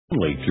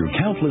Only through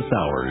countless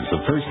hours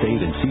of first aid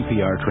and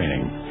CPR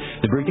training.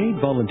 The brigade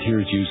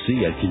volunteers you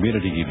see at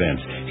community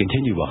events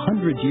continue a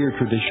 100-year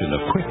tradition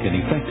of quick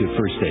and effective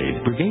first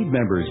aid. Brigade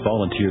members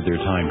volunteer their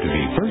time to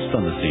be first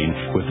on the scene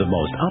with the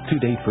most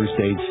up-to-date first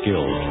aid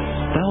skills.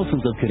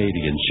 Thousands of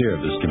Canadians share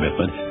this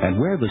commitment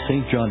and wear the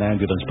St. John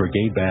Ambulance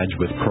Brigade badge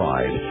with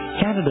pride.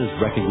 Canada's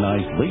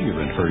recognized leader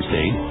in first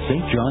aid,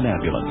 St. John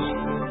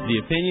Ambulance. The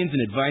opinions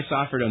and advice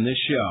offered on this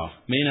show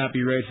may not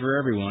be right for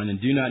everyone and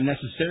do not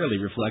necessarily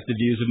reflect the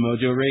views of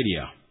Mojo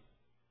Radio.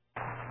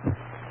 10,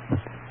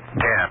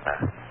 9,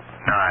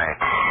 8,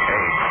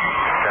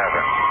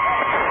 7.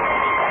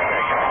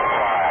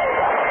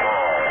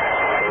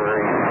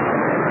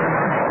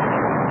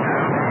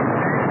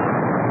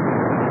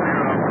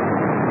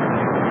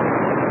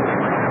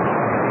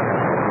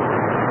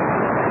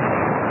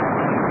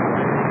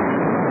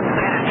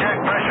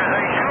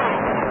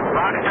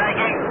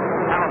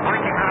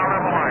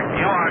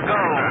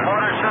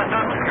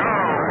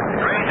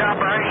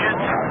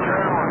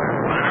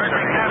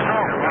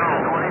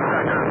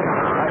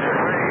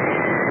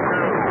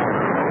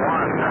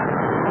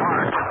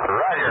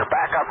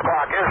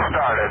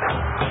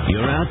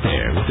 You're out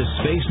there with the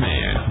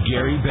spaceman,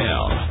 Gary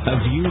Bell. A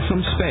view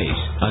from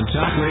space on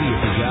Talk Radio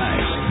for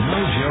Guys.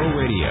 Mojo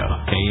Radio,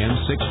 AM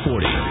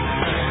 640.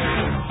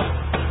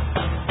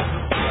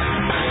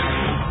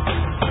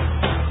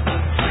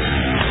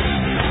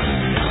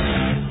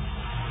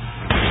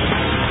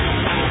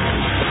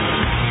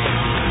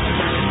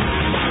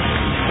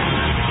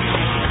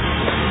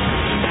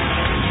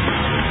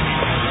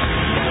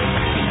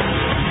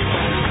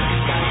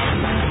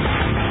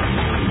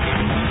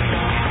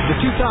 The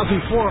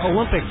 2004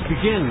 Olympics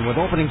begin with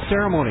opening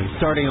ceremony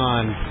starting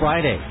on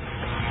Friday,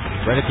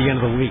 right at the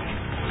end of the week.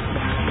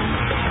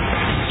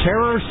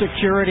 Terror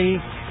security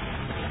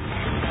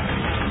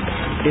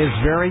is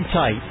very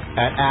tight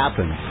at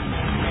Athens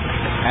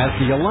as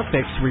the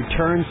Olympics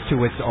returns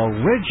to its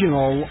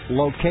original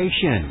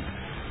location.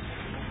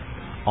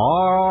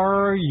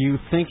 Are you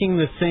thinking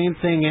the same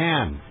thing,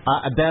 Ann,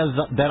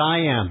 that I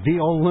am? The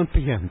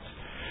Olympians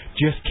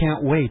just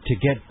can't wait to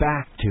get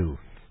back to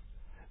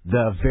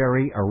the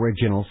very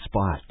original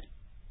spot.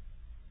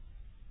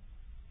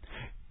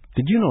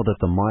 Did you know that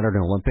the modern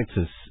Olympics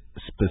is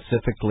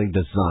specifically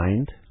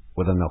designed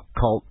with an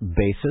occult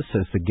basis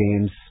as the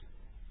games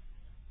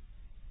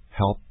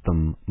help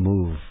them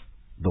move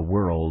the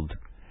world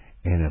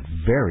in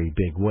a very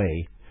big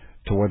way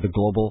toward the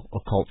global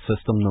occult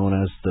system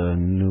known as the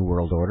New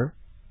World Order?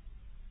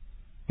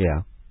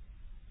 Yeah.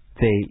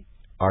 They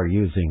are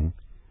using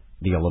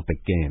the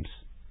Olympic Games.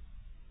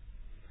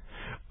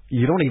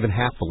 You don't even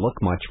have to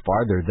look much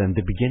farther than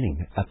the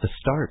beginning, at the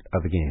start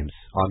of the games,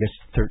 August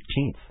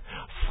 13th,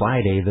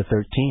 Friday the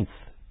 13th.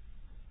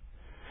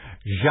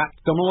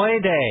 Jacques de Molay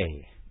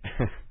Day,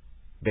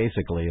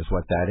 basically, is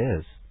what that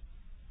is.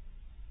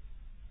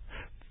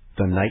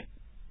 The Knights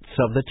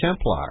of the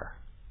Templar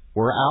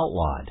were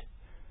outlawed.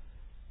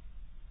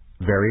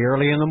 Very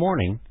early in the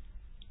morning,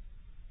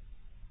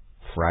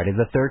 Friday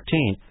the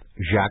 13th,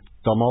 Jacques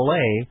de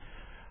Molay,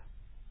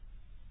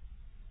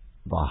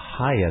 the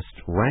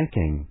highest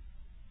ranking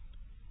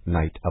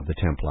Knight of the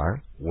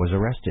Templar, was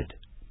arrested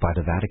by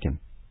the Vatican.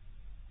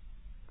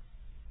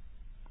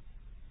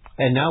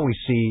 And now we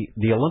see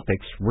the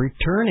Olympics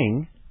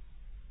returning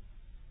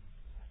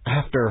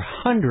after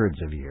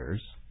hundreds of years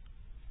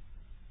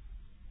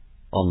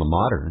on the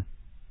modern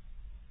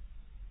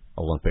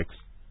Olympics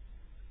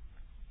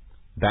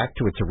back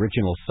to its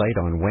original site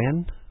on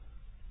when?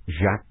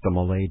 Jacques de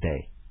Molay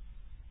Day,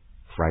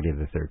 Friday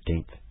the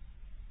 13th.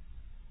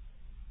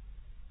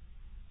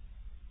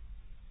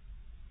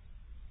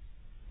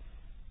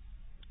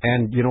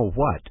 And you know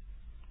what?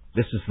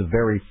 This is the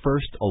very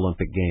first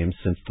Olympic Games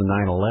since the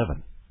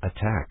 9/11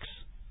 attacks.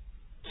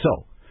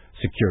 So,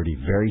 security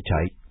very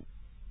tight.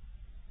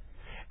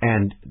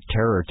 And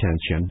terror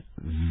tension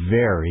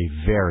very,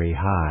 very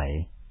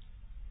high.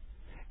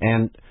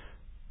 And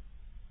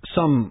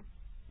some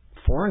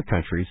foreign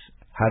countries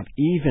have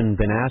even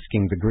been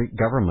asking the Greek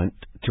government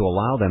to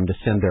allow them to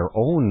send their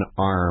own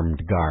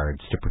armed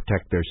guards to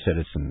protect their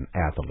citizen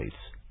athletes.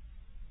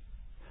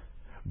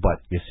 But,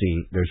 you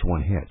see, there's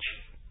one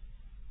hitch.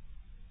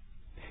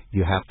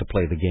 You have to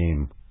play the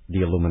game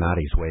the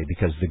Illuminati's way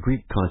because the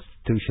Greek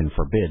constitution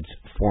forbids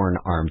foreign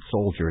armed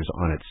soldiers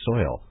on its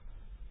soil.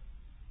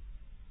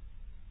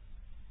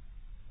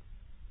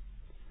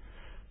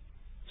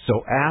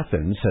 So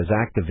Athens has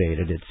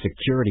activated its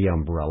security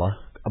umbrella.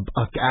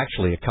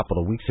 Actually, a couple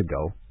of weeks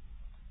ago,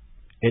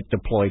 it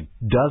deployed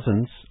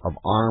dozens of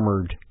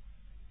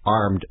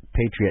armed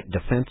Patriot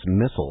defense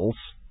missiles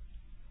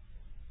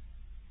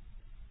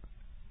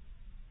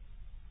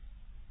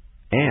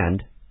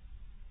and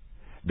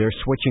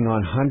they're switching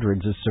on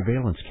hundreds of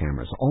surveillance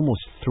cameras.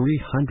 Almost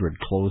 300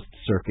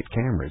 closed-circuit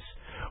cameras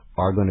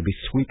are going to be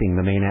sweeping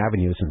the main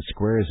avenues and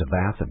squares of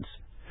Athens,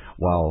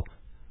 while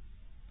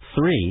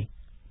 3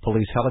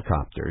 police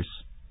helicopters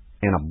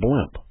and a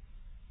blimp,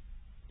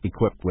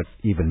 equipped with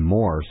even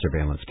more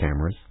surveillance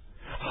cameras,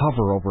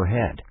 hover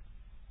overhead.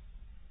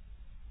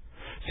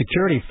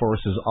 Security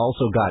forces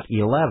also got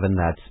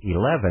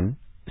 11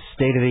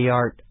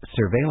 state-of-the-art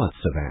surveillance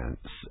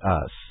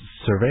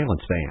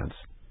vans,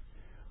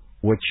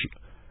 which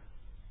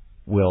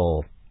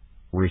will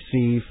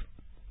receive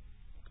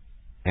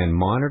and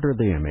monitor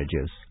the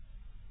images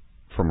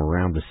from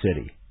around the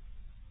city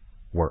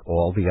where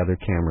all the other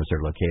cameras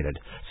are located.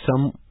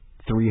 Some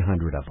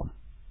 300 of them.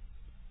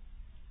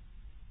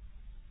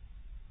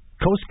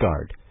 Coast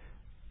Guard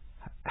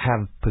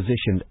have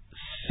positioned 6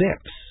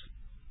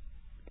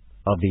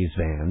 of these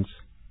vans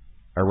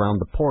around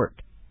the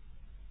port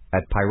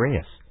at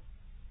Piraeus,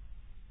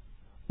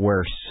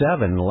 where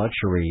 7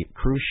 luxury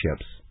cruise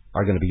ships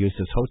are going to be used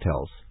as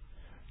hotels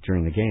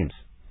during the games.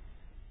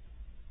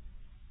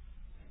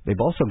 They've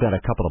also got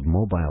a couple of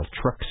mobile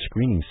truck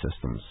screening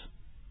systems,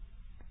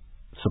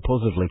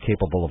 supposedly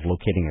capable of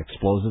locating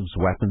explosives,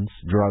 weapons,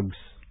 drugs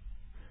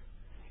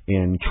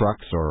in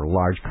trucks or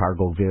large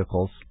cargo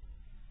vehicles.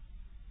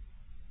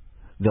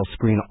 They'll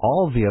screen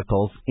all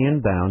vehicles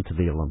inbound to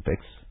the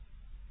Olympics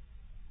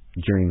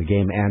during the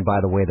game, and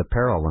by the way, the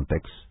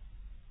Paralympics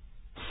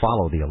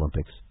follow the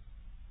Olympics.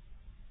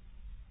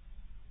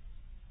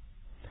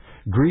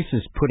 Greece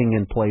is putting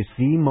in place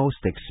the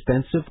most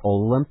expensive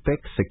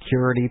Olympic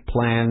security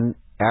plan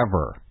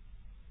ever,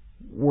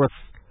 worth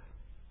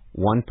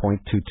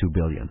 $1.22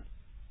 billion.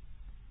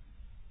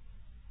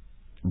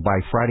 By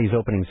Friday's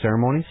opening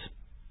ceremonies,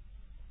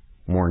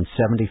 more than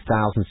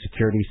 70,000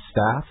 security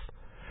staff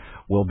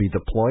will be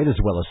deployed, as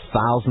well as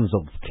thousands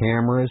of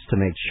cameras to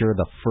make sure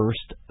the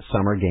first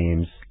summer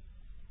games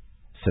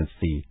since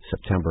the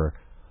September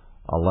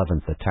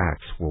 11th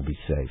attacks will be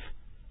safe.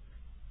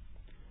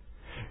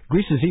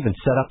 Greece has even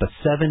set up a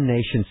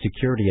 7-nation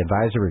security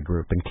advisory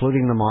group,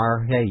 including them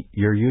are,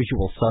 your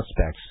usual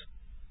suspects: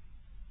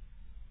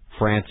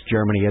 France,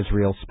 Germany,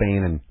 Israel,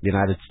 Spain, and the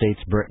United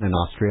States, Britain, and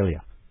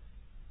Australia.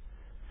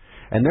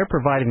 And they're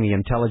providing the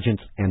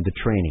intelligence and the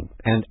training.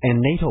 And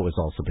NATO has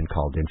also been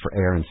called in for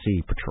air and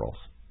sea patrols.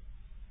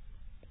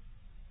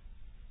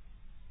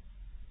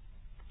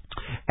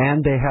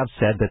 And they have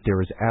said that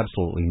there is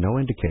absolutely no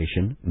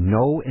indication,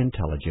 no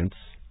intelligence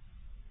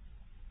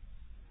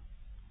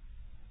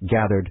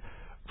gathered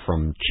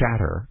from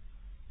chatter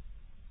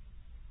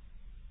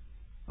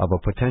of a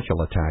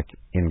potential attack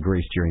in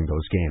Greece during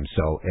those games.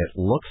 So it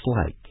looks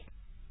like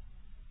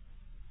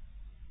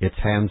it's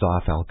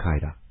hands-off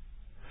Al-Qaeda.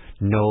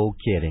 No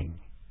kidding.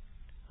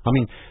 I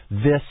mean,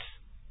 this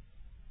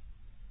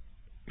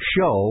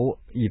show,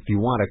 if you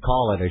want to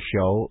call it a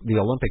show, the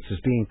Olympics,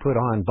 is being put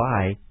on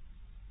by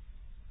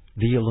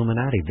the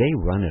Illuminati. They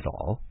run it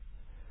all.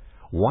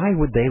 Why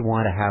would they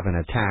want to have an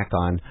attack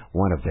on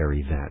one of their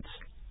events?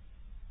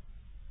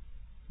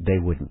 They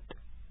wouldn't.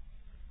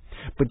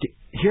 But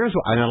here's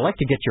what, and I'd like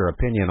to get your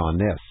opinion on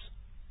this.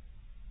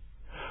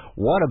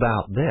 What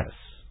about this?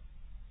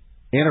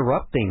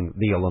 Interrupting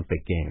the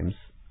Olympic Games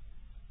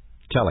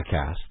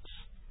telecasts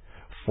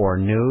for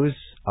news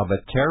of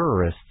a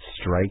terrorist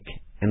strike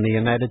in the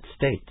United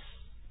States.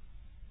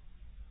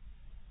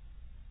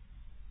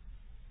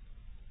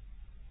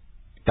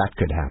 That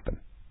could happen.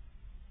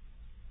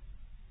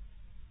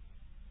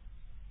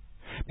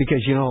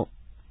 Because,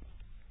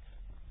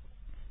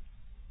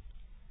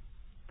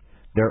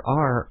 there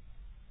are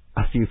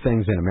a few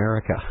things in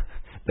America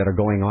that are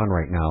going on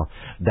right now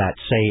that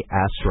say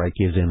a strike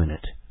is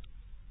imminent.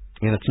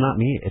 And it's not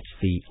me, it's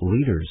the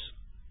leaders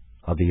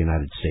of the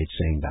United States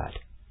saying that.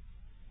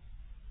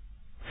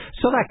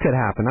 So that could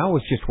happen. I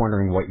was just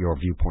wondering what your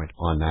viewpoint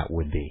on that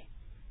would be.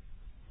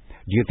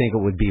 Do you think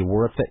it would be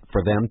worth it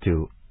for them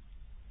to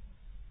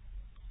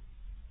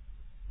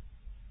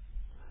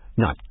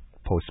not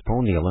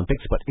postpone the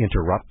Olympics, but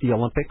interrupt the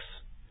Olympics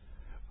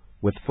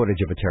with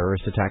footage of a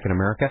terrorist attack in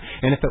America?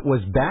 And if it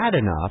was bad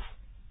enough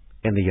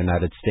in the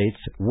United States,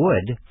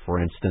 would, for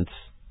instance,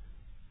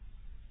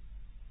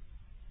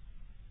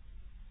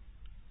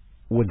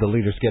 would the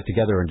leaders get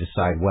together and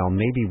decide, well,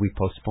 maybe we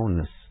postpone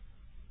this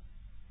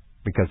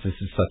because this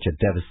is such a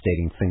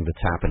devastating thing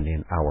that's happened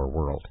in our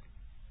world?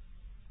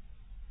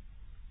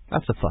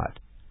 That's a thought.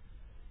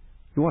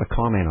 If you want to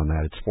comment on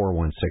that, it's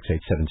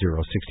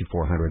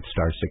 416-870-6400,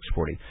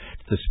 *640.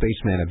 It's the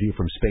Spaceman, A View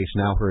from Space,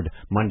 now heard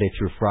Monday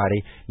through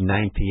Friday,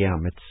 9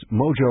 p.m. It's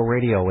Mojo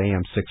Radio,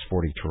 AM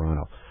 640,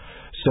 Toronto.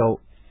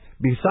 So,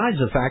 besides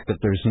the fact that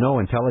there's no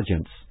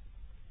intelligence,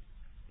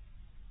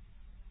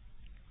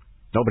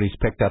 nobody's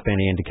picked up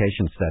any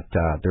indications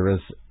that there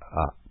is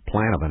a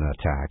plan of an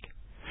attack.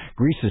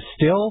 Greece is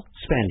still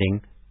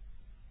spending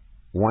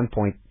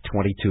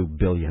 $1.22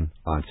 billion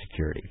on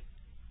security.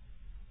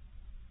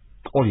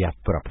 Oh, you have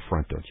to put up a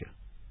front, don't you?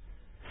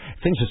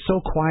 Things are so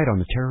quiet on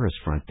the terrorist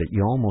front that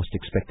you almost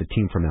expect a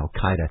team from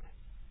Al-Qaeda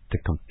to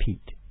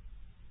compete.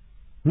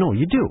 No,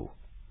 you do.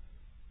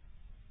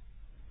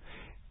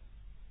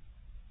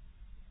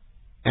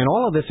 And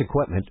all of this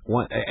equipment,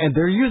 and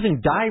they're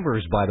using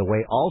divers, by the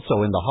way,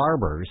 also in the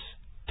harbors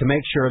to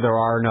make sure there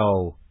are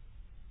no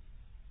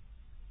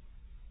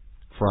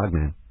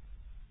frogmen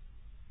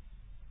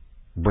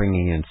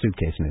bringing in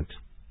suitcase nukes.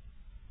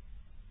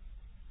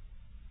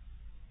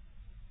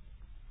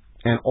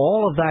 and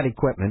all of that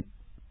equipment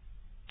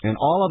and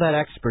all of that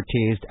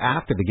expertise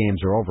after the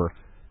games are over,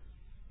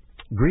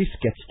 Greece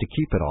gets to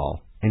keep it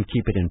all and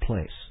keep it in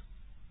place.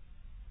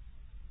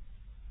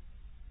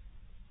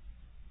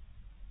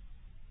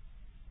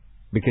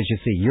 Because you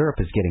see, Europe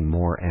is getting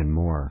more and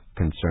more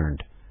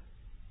concerned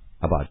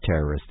about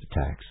terrorist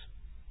attacks.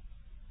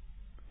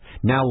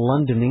 Now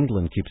London,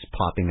 England keeps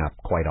popping up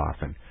quite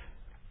often.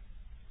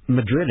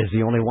 Madrid is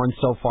the only one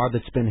so far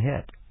that's been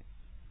hit.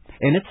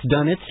 And it's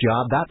done its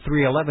job. That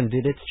 311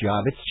 did its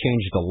job. It's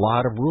changed a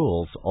lot of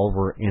rules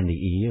over in the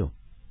EU.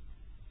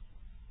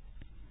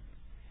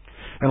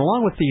 And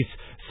along with these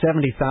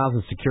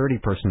 70,000 security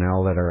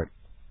personnel that are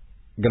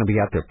going to be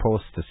at their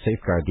posts to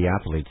safeguard the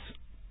athletes'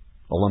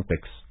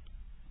 Olympics,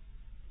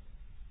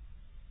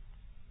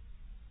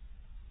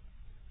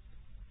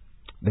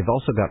 they've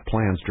also got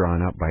plans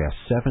drawn up by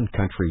a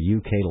 7-country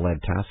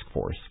UK-led task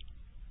force.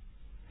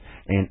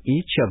 And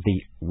each of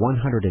the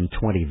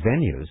 120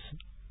 venues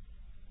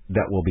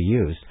that will be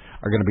used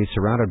are going to be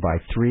surrounded by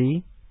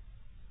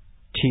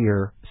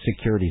 3-tier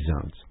security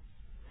zones.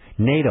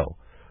 NATO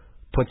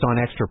puts on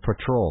extra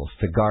patrols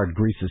to guard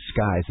Greece's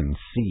skies and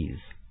seas.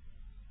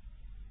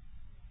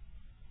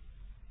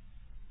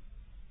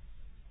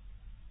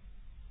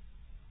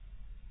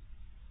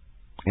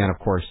 And of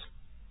course,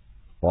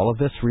 all of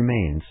this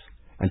remains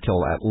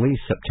until at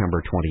least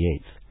September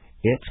 28th.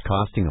 It's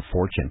costing a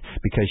fortune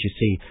because, you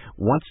see,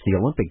 once the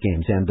Olympic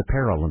Games end, the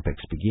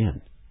Paralympics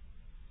begin.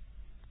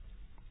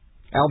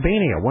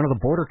 Albania, one of the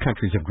border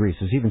countries of Greece,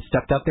 has even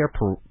stepped up their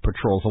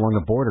patrols along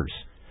the borders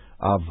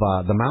of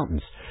the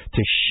mountains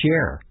to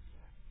share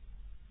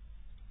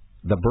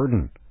the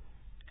burden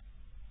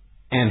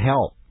and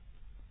help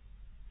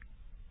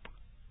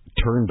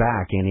turn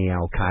back any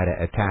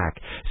al-Qaeda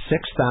attack.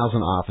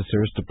 6,000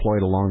 officers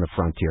deployed along the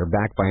frontier,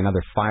 backed by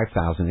another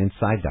 5,000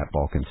 inside that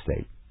Balkan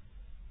state.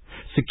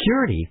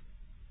 Security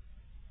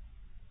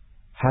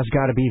has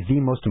got to be the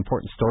most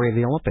important story of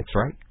the Olympics,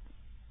 right?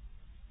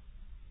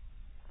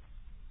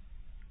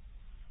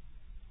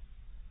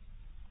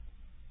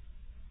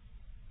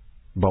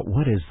 But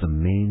what is the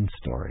main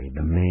story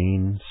the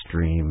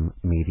mainstream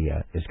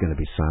media is going to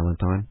be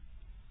silent on?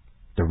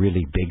 The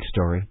really big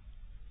story?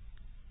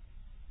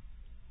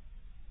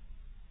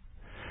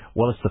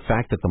 Well, it's the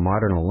fact that the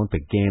modern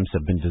Olympic Games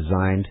have been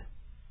designed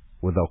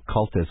with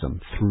occultism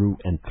through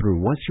and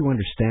through. Once you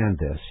understand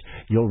this,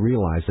 you'll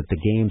realize that the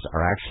Games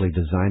are actually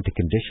designed to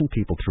condition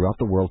people throughout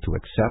the world to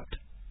accept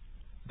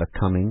the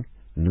coming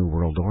New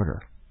World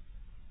Order.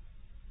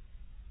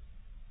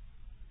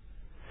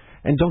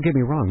 And don't get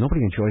me wrong,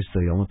 nobody enjoys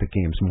the Olympic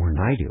Games more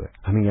than I do.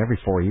 I mean, every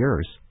 4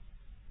 years.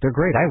 They're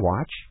great. I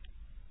watch.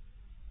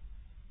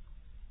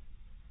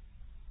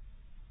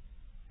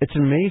 It's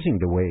amazing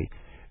the way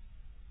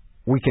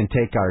we can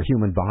take our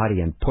human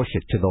body and push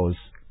it to those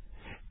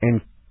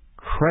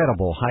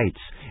incredible heights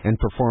and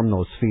perform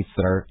those feats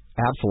that are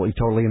absolutely,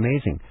 totally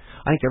amazing.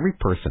 I think every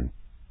person,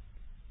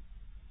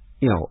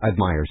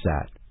 admires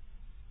that.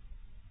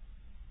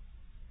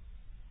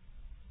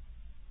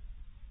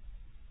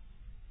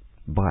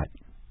 But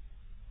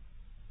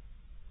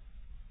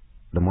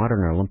the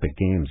modern Olympic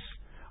Games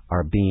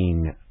are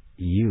being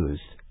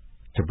used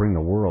to bring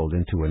the world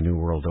into a new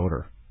world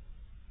order.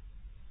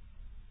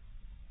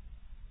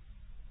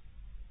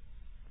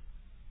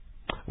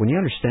 When you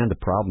understand the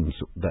problems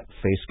that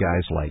face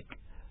guys like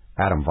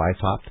Adam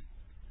Weishaupt,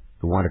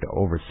 who wanted to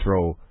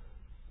overthrow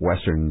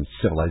Western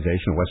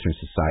civilization, Western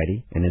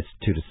society, and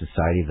institute a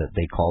society that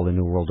they call the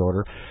New World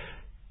Order,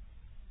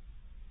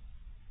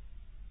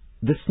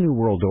 this New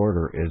World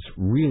Order is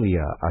really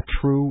a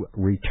true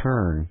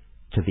return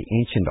to the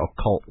ancient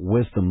occult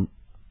wisdom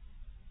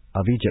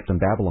of Egypt and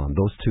Babylon,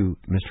 those two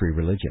mystery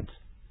religions.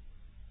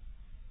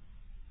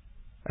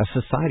 A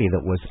society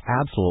that was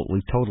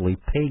absolutely, totally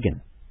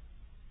pagan.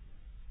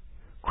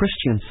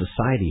 Christian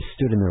society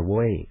stood in their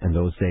way in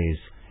those days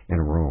in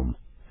Rome.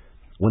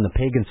 When the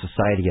pagan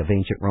society of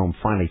ancient Rome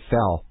finally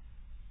fell,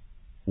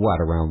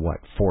 around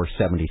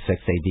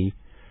 476 AD?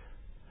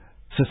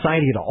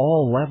 Society at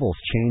all levels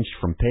changed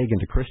from pagan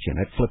to Christian.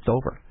 It flipped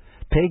over.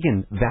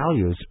 Pagan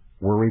values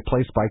were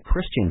replaced by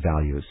Christian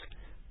values,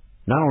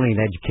 not only in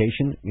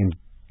education, in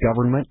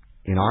government,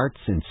 in arts,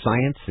 in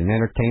science, in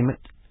entertainment,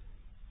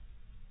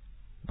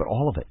 but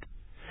all of it.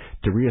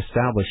 To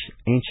reestablish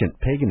ancient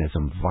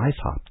paganism,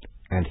 Weishaupt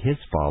and his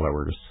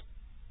followers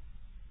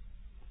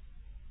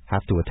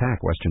have to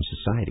attack Western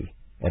society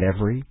at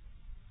every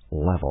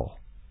level.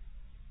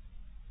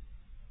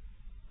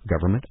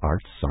 Government,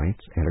 arts, science,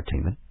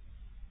 entertainment,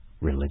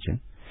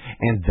 religion.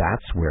 And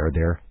that's where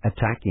they're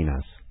attacking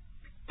us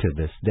to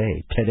this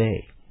day,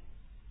 today.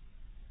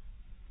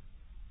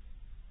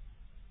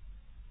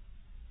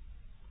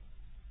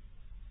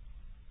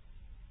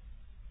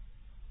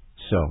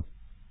 So,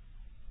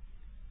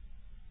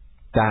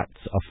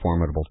 that's a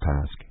formidable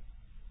task.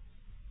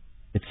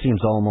 It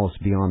seems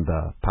almost beyond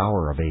the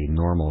power of a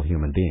normal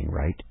human being,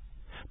 right?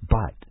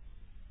 But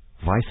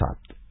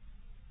Weishaupt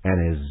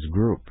and his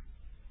group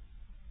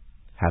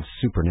have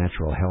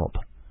supernatural help.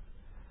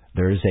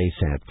 There is a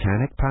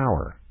satanic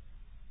power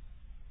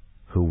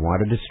who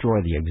wanted to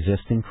destroy the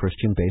existing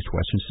Christian-based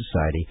Western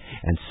society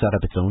and set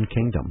up its own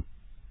kingdom.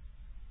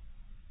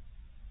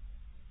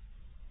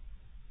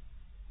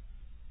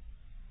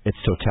 It's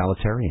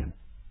totalitarian.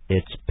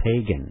 It's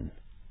pagan.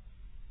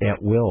 It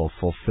will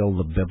fulfill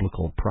the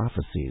biblical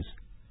prophecies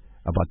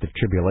about the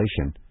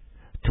tribulation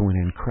to an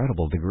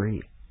incredible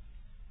degree.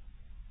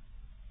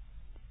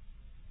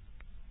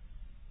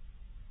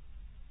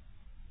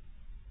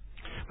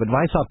 But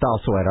Weishaupt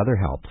also had other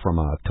help from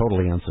a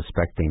totally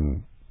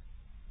unsuspecting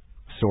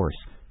source.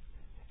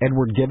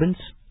 Edward Gibbons,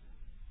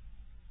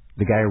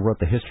 the guy who wrote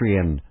the history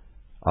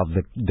of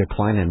the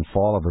decline and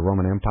fall of the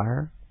Roman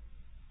Empire,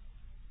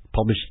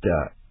 published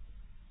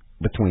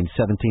between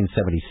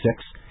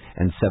 1776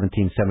 and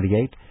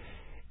 1778.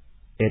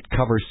 It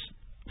covers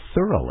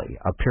thoroughly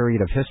a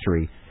period of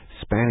history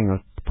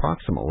spanning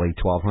approximately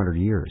 1,200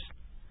 years.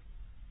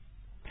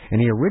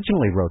 And he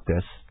originally wrote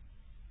this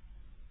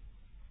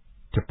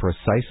to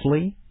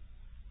precisely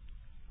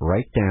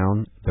write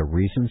down the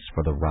reasons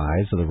for the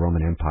rise of the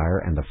Roman Empire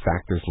and the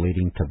factors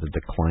leading to the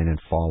decline and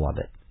fall of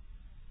it.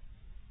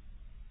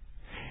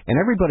 And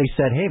everybody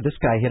said, hey, this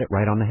guy hit it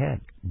right on the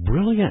head.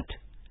 Brilliant.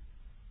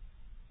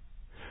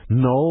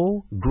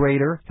 No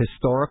greater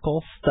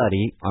historical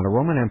study on the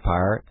Roman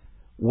Empire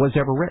was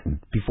ever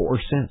written before or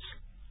since.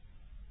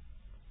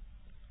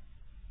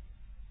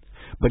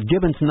 But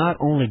Gibbons not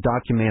only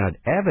documented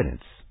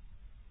evidence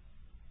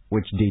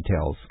which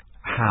details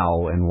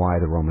how and why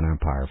the Roman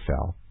Empire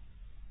fell,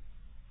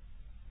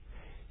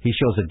 he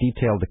shows a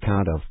detailed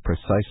account of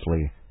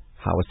precisely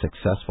how a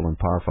successful and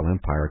powerful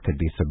empire could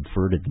be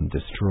subverted and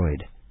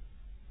destroyed,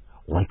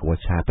 like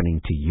what's happening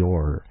to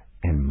your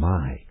and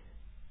my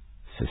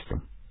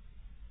system.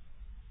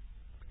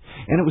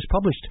 And it was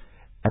published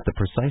at the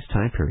precise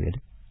time period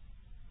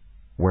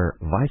where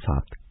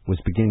Weishaupt was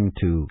beginning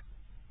to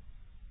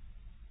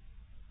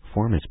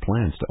form his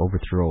plans to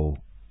overthrow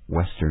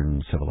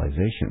Western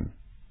civilization.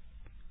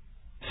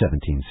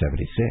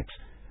 1776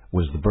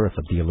 was the birth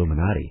of the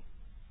Illuminati,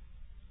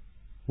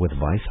 with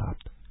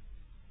Weishaupt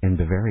in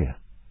Bavaria,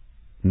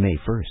 May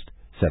 1st,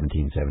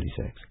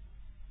 1776.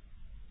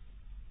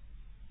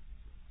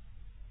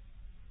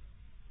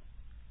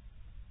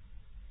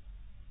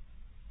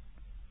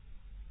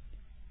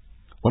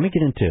 Let me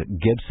get into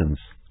Gibson's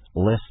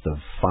list of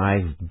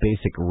 5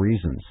 basic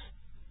reasons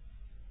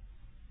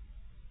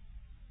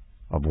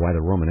of why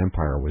the Roman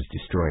Empire was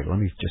destroyed. Let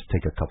me just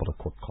take a couple of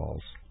quick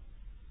calls.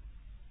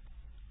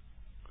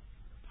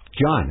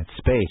 John, it's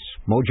Space,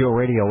 Mojo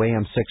Radio,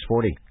 AM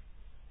 640.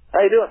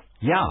 How you doing?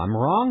 Yeah, I'm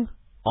wrong?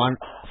 On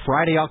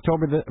Friday, August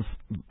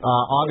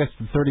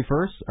the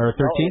 31st, or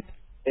 13th? No,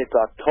 it's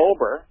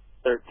October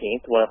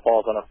 13th when it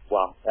falls on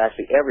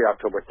actually every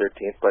October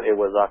 13th, but it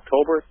was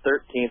October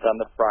 13th on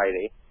the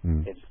Friday.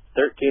 It's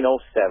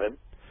 1307.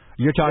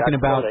 You're talking Jacques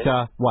about,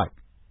 Molay. what?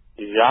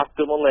 Jacques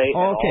de Molay.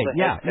 Oh, okay,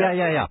 yeah.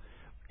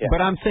 But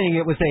I'm saying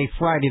it was a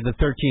Friday the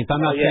 13th.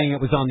 I'm not saying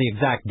it was on the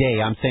exact day.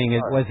 I'm saying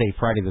it was a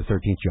Friday the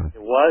 13th, John. It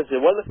was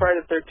a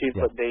Friday the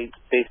 13th, but they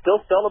still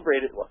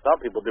celebrate it. Well,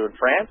 some people do in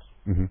France,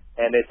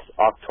 and it's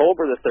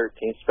October the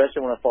 13th,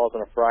 especially when it falls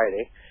on a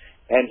Friday.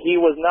 And he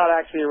was not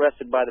actually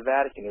arrested by the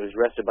Vatican. He was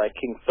arrested by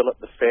King Philip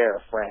the Fair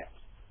of France,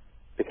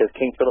 because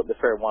King Philip the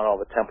Fair wanted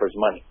all the Templars'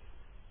 money,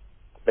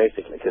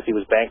 basically, because he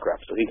was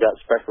bankrupt. So he got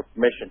special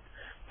permission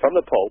from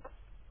the Pope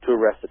to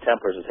arrest the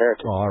Templars as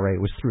heretics. Oh, all right,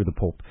 it was through the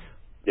Pope.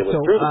 It was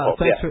through the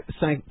Pope,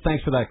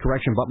 thanks for that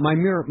correction. But my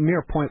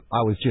mere point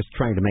I was just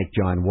trying to make,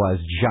 John,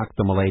 was Jacques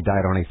de Molay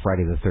died on a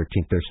Friday the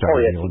 13th. They're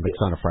starting the Olympics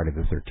on a Friday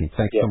the 13th.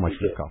 Thanks so much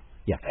for your call.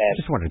 Yeah, I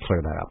just wanted to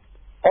clear that up.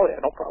 Oh,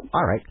 yeah, no problem.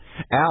 All right.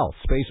 Al,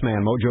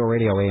 Spaceman, Mojo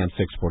Radio, AM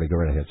 640. Go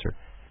right ahead, sir.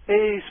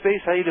 Hey, Space,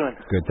 how you doing?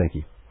 Good, thank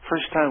you.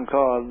 First time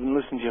call. I've been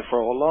listening to you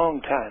for a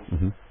long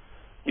time.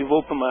 You've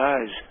opened my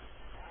eyes.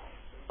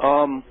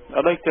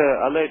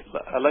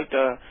 I'd like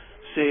to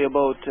say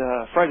about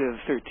Friday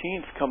the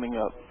 13th coming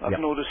up. I've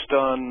noticed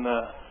on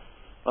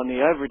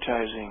the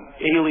advertising,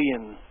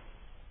 Alien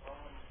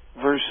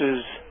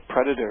versus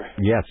Predator.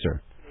 Yes,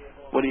 sir.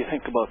 What do you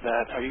think about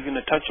that? Are you going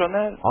to touch on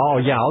that? Oh,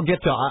 yeah, I'll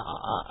get to...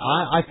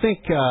 I think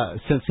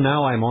since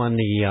now I'm on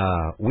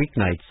the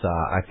weeknights,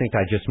 I think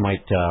I just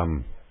might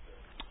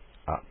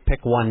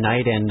pick one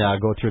night and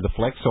go through the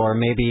flicks, or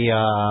maybe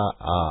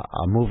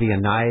a movie a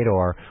night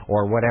or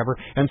whatever.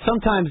 And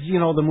sometimes,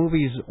 the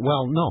movies...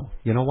 Well, no.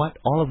 You know what?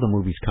 All of the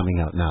movies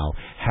coming out now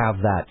have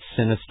that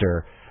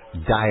sinister,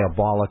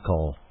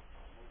 diabolical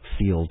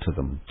feel to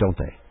them, don't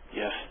they?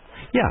 Yes.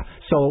 Yeah,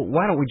 so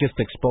why don't we just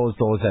expose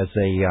those as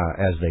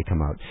they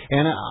come out?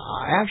 And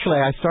actually,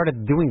 I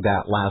started doing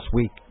that last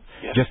week,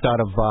 just out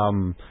of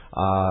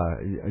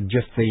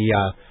just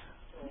the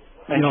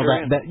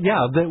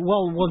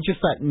just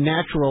that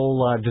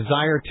natural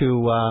desire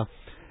to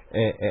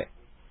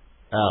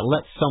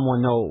let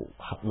someone know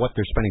what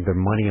they're spending their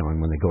money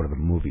on when they go to the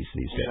movies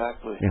these days.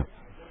 Exactly. Yeah.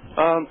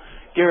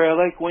 Gary, I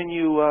like when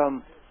you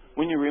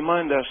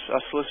remind us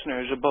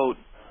listeners about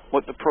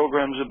what the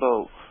program's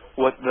about.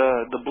 What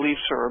the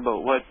beliefs are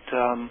about. What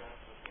I'm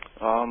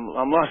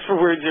lost for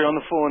words here on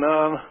the phone.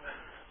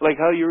 like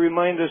how you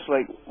remind us,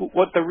 like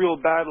what the real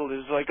battle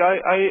is. Like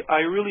I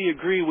really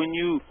agree when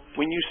you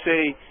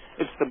say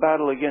it's the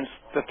battle against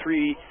the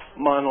three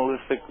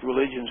monolithic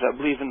religions that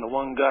believe in the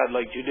one God,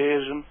 like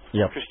Judaism,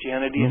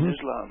 Christianity, and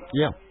Islam.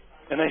 Yeah.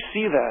 And I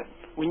see that.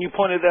 When you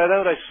pointed that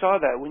out, I saw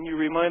that. When you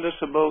remind us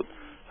about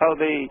how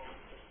they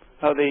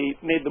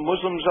made the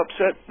Muslims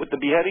upset with the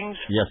beheadings,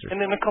 yes, sir. And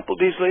then a couple of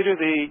days later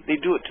they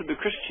do it to the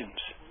Christians.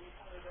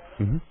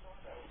 Mm-hmm.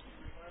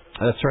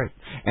 That's right.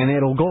 And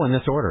it'll go in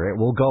this order. It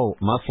will go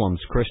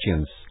Muslims,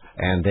 Christians,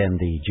 and then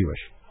the Jewish.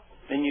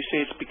 And you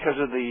say it's because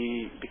of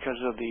the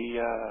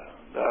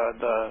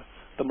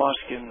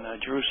mosque in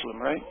Jerusalem,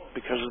 right?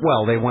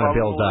 Well, they want to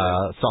build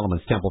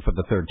Solomon's temple for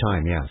the third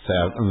time, yes.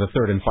 And the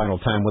third and final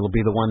time will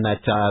be the one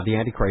that the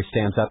Antichrist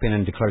stands up in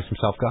and declares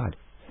himself God.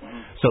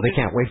 So they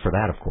can't wait for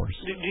that, of course.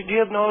 Do you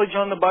have knowledge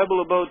on the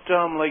Bible about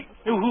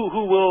who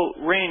will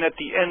reign at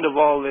the end of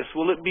all this?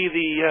 Will it be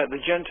the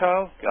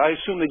Gentile? I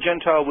assume the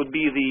Gentile would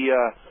be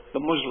the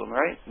Muslim,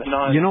 right? The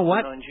non. You know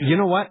what? Non-Jew. You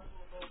know what?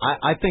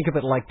 I think of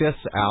it like this,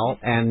 Al,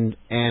 and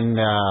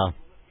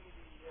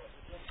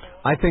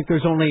I think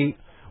there's only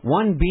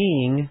one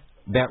being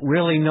that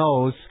really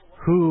knows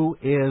who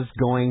is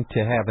going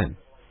to heaven.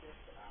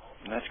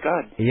 That's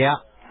God. Yeah.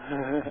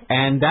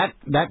 And that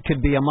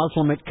could be a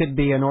Muslim, it could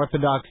be an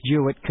Orthodox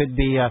Jew, it could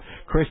be a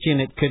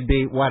Christian, it could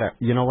be whatever.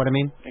 You know what I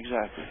mean?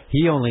 Exactly.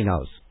 He only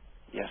knows.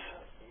 Yes.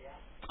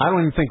 I don't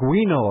even think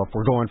we know if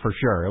we're going for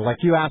sure.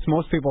 Like you ask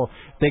most people,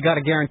 they got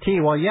a guarantee.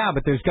 Well, yeah,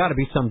 but there's got to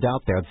be some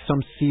doubt there,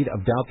 some seed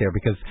of doubt there,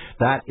 because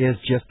that is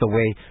just the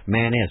way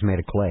man is, made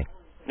of clay.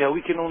 Yeah,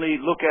 we can only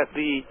look at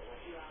the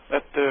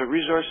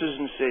resources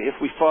and say, if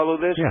we follow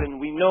this, then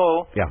we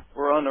know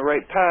we're on the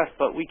right path,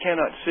 but we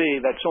cannot say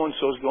that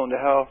so-and-so is going to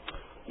hell.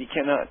 You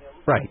cannot.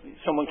 Right.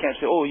 Someone can't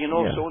say, "Oh,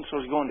 so and so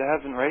is going to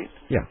heaven," right?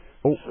 Yeah.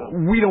 Oh, so.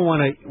 We don't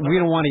want to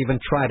even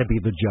try to be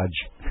the judge.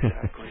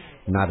 Exactly.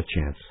 Not a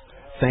chance.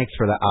 Thanks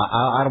for that.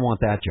 I don't want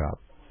that job.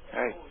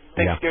 All right.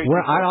 Thanks, Gary.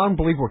 I don't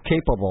believe we're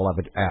capable of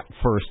it at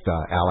first,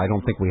 Al. I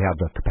don't think we have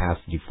the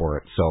capacity for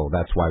it, so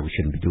that's why we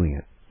shouldn't be doing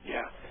it.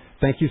 Yeah.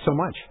 Thank you so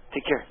much.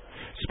 Take care.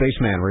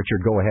 Spaceman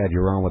Richard, go ahead.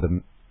 You're on with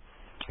a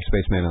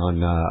Spaceman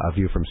on A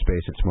View from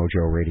Space. It's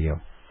Mojo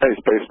Radio. Hey,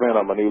 Spaceman,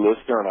 I'm a new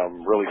listener, and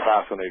I'm really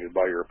fascinated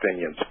by your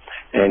opinions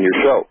and your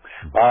show.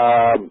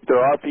 There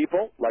are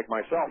people like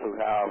myself who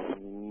have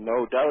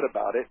no doubt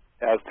about it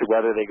as to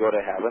whether they go to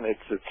heaven.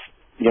 It's just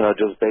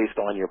based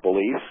on your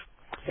beliefs.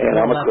 And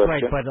I'm a Christian.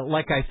 Right, but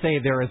like I say,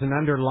 there is an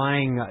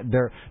underlying,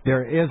 there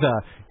is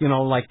a,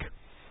 like,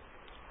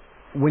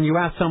 when you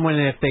ask someone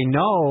if they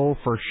know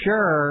for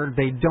sure,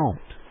 they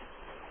don't.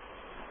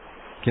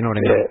 You know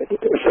what I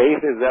mean? Faith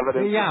is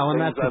evidence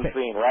and that's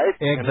unseen, right?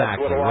 Exactly. And that's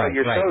what a lot of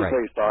your show's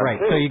based on, right.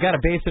 Too. So you got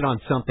to base it on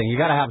something. You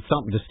got to have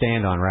something to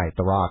stand on, right?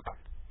 The rock.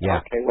 Yeah.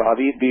 Okay. Well,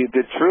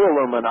 the true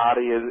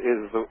Illuminati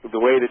is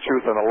the way, the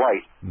truth, and the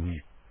light. Mm-hmm.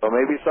 So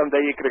maybe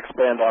someday you could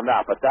expand on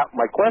that. But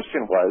my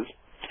question was,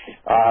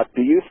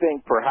 do you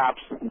think perhaps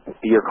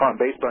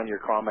based on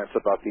your comments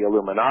about the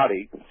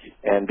Illuminati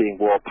and being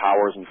world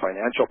powers and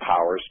financial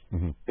powers,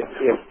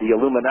 if the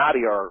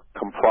Illuminati are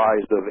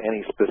comprised of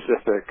any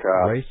specific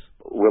race?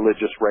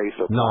 Religious race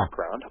or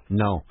background?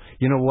 No.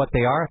 You know what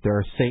they are?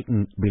 They're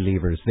Satan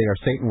believers. They are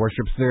Satan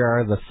worshippers. They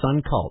are the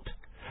sun cult.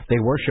 They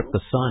worship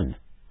the sun.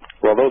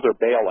 Well, those are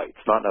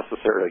Baalites, not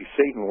necessarily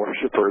Satan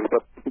worshippers,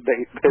 but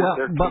they're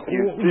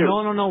confused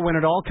too. No. When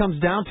it all comes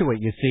down to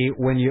it, you see,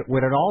 when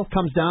it all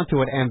comes down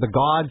to it, and the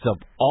gods of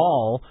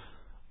all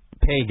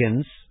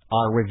pagans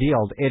are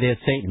revealed, it is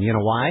Satan. You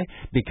know why?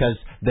 Because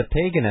the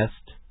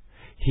paganist,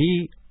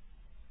 he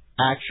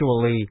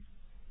actually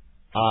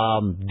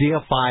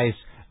deifies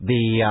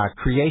the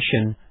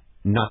creation,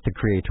 not the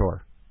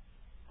creator.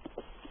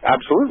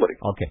 Absolutely.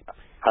 Okay.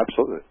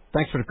 Absolutely.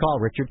 Thanks for the call,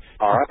 Richard.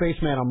 All right.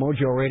 Spaceman on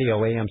Mojo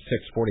Radio, AM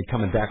 640,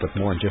 coming back with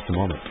more in just a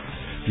moment.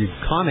 If you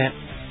comment,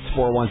 it's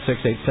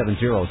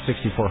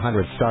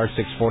 416-870-6400, star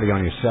 640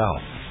 on your cell.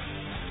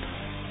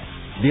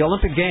 The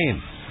Olympic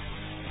Games,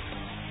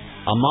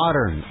 a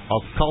modern,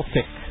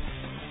 occultic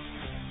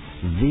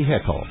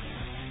vehicle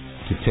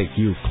to take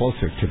you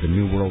closer to the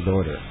New World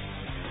Order.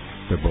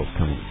 They're both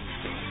coming.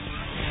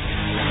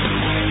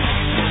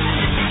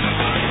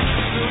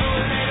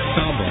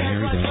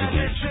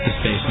 The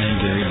Spaceman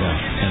Gary Bell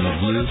and The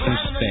View from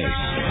Space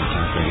on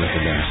Talk Radio for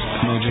Guys.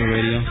 Mojo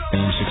Radio,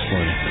 AM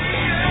 640.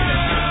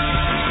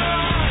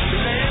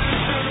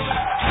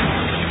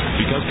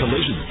 Because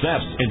collision,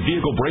 thefts, and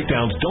vehicle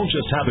breakdowns don't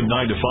just happen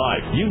 9 to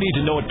 5. You need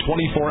to know a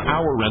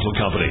 24-hour rental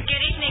company.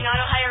 Good evening,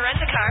 Auto Hire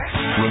Rent-A-Car.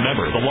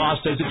 Remember, the law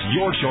says it's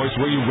your choice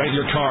where you rent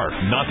your car,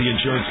 not the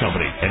insurance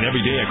company. And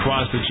every day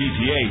across the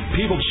GTA,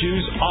 people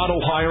choose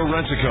Auto Hire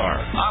Rent-A-Car.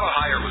 Auto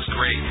Hire was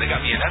great. They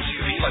got me an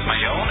SUV like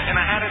my own, and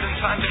I had it in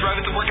time to drive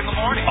it to work in the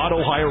morning.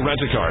 Auto Hire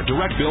Rent-A-Car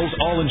direct bills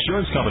all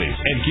insurance companies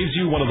and gives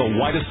you one of the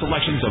widest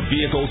selections of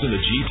vehicles in the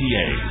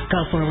GTA.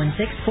 Call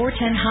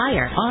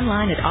 416-410-HIRE,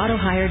 online at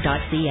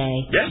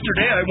autohire.ca.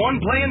 Yesterday, I won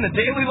playing the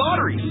daily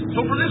lotteries.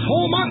 So for this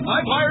whole month,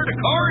 I've hired a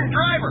car and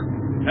driver.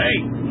 Hey,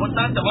 put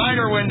that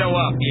divider window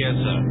up. Yes,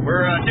 sir.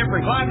 We're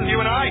different classes, you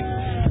and I.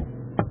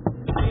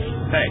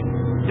 Hey,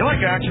 you like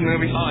action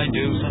movies? I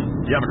do,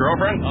 son. You have a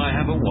girlfriend? I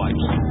have a wife,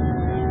 son.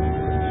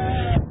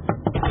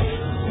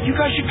 You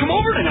guys should come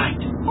over tonight.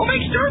 We'll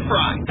make stir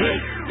fry. Daily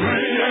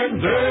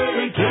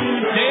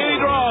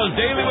draws,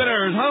 daily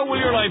winners. How will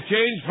your life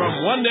change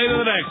from one day to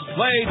the next?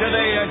 Play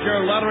today at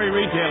your lottery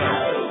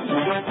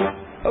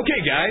retailer.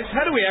 Okay, guys,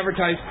 how do we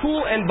advertise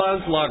Cool and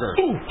Buzz Lager?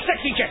 Ooh,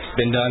 sexy chicks.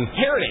 Been done.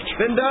 Heritage.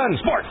 Been done.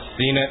 Sports.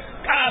 Seen it.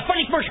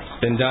 Funny commercials.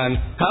 Been done.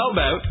 How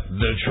about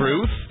the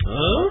truth?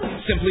 Huh?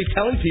 Simply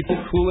telling people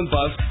Cool and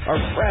Buzz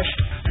are fresh,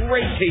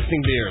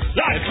 great-tasting beers.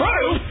 Not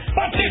true,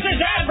 but this is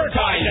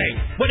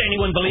advertising. Would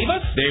anyone believe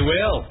us? They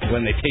will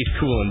when they taste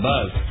Cool and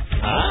Buzz.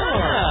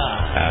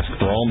 Ask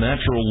for all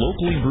natural,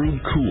 locally brewed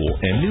Cool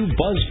and new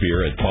Buzz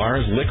beer at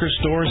bars, liquor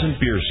stores, and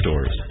beer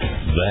stores.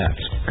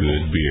 That's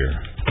good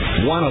beer.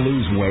 Want to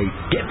lose weight?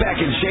 Get back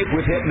in shape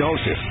with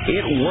hypnosis.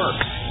 It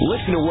works.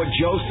 Listen to what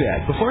Joe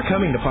said. Before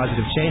coming to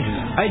Positive Changes,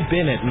 I'd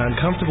been at an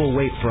uncomfortable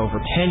weight for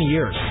over 10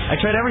 years. I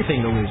tried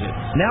everything to lose it.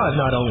 Now I've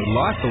not only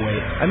lost the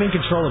weight, I'm in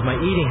control of my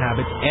eating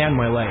habits and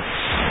my life.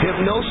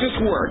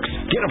 Hypnosis works.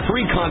 Get a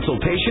free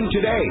consultation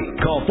today.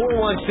 Call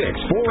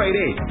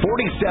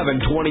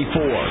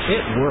 416-488-4724.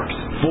 It works.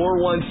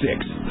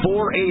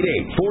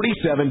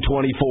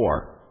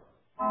 416-488-4724.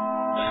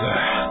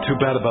 Too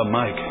bad about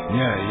Mike.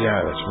 Yeah,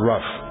 that's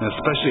rough.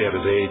 Especially at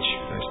his age.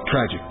 It's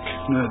tragic.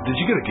 Did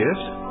you get a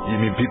gift? You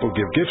mean people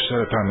give gifts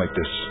at a time like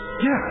this?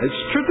 Yeah, it's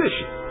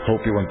tradition.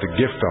 Hope you went to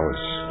gift,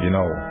 fellas. You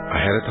know,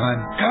 ahead of time.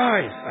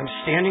 Guys, I'm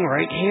standing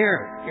right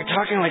here. You're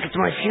talking like it's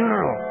my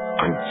funeral.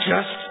 I'm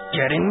just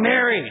getting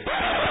married.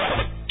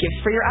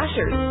 Gifts for your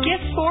ushers.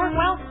 Gifts for,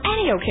 well,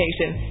 any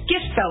occasion.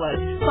 Gift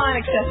Fellas.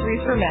 Fine accessories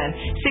for men.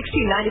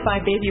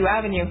 1695 Bayview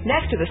Avenue,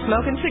 next to the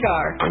Smoke and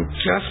Cigar. I'm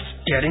just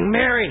getting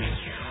married.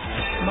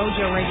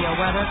 Mojo Radio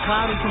weather.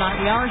 Cloudy tonight.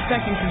 We are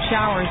expecting some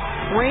showers.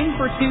 Rain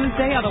for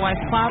Tuesday, otherwise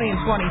cloudy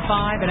and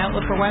 25. An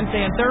outlook for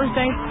Wednesday and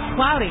Thursday,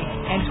 cloudy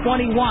and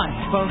 21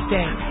 both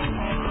days.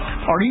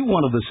 Are you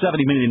one of the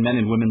 70 million men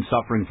and women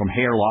suffering from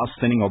hair loss,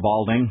 thinning, or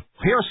balding?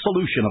 Hair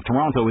Solution of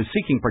Toronto is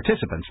seeking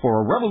participants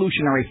for a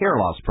revolutionary hair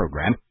loss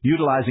program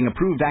utilizing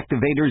approved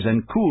activators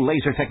and cool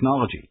laser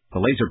technology.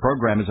 The laser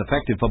program is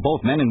effective for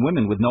both men and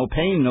women with no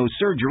pain, no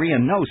surgery,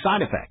 and no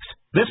side effects.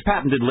 This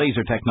patented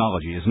laser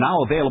technology is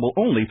now available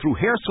only through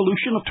Hair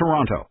Solution of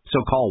Toronto.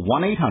 So call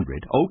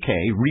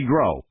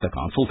 1-800-OK-REGROW. The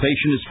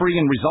consultation is free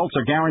and results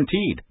are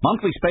guaranteed.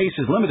 Monthly space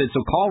is limited,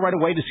 so call right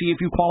away to see if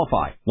you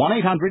qualify.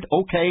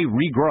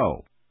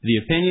 1-800-OK-REGROW.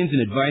 The opinions and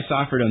advice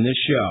offered on this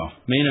show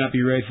may not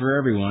be right for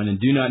everyone and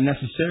do not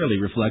necessarily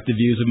reflect the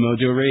views of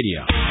Mojo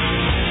Radio.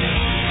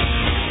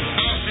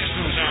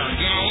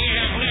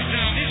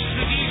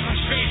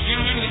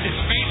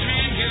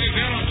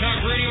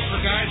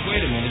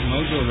 Wait a minute,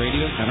 Mojo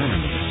Radio? I don't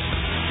remember this.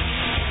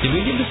 Did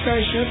we give this guy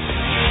a ship?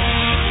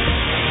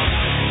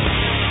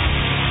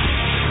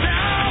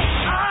 Now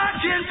I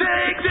can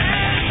take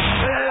this,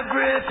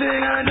 everything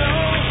I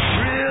know,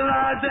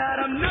 realize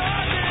that I'm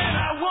nothing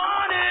I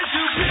wanted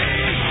to be.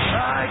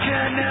 I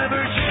can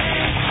never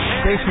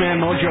change. Spaceman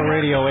Mojo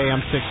Radio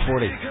AM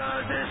 640.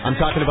 I'm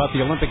talking about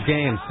the Olympic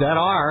Games that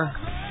are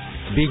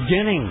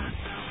beginning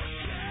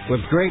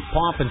with great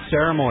pomp and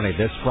ceremony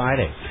this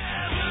Friday.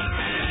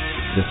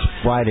 This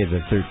Friday the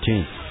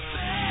 13th.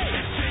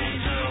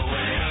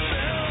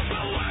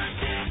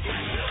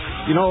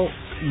 You know,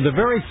 the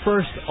very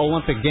first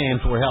Olympic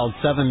Games were held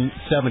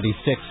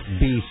 776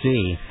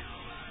 BC.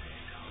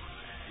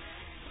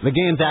 The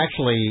games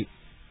actually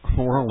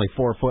were only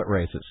 4-foot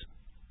races.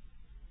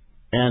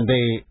 And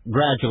they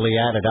gradually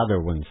added other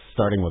ones,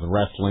 starting with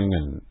wrestling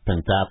and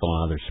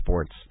pentathlon and other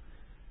sports.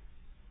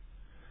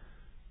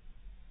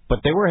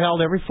 But they were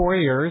held every 4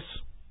 years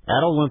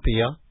at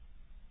Olympia,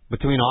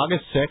 between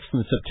August 6th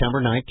and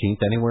September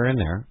 19th, anywhere in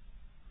there.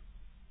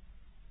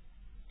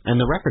 And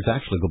the records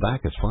actually go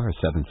back as far as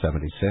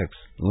 776.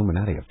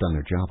 Illuminati have done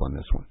their job on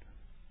this one.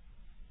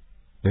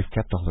 They've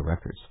kept all the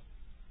records.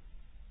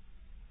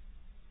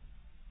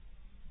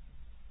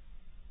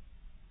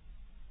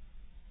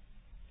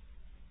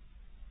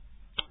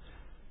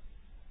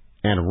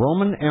 And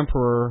Roman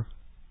Emperor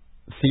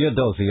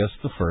Theodosius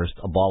I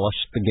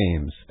abolished the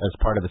games as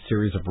part of a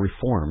series of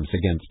reforms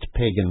against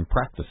pagan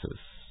practices.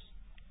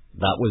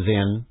 That was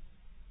in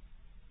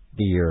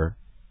the year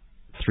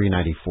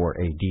 394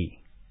 AD.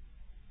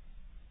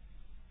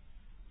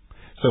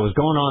 So it was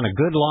going on a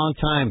good long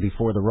time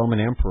before the Roman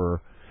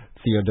Emperor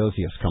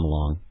Theodosius come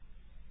along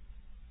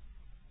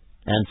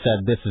and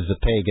said this is a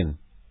pagan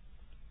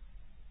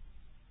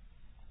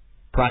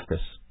practice.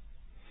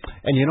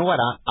 And you know what?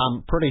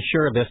 I'm pretty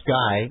sure this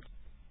guy,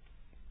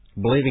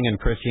 believing in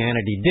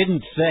Christianity,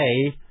 didn't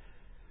say,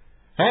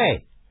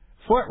 hey,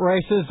 foot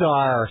races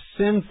are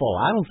sinful.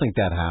 I don't think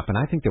that happened.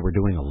 I think they were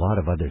doing a lot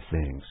of other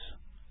things.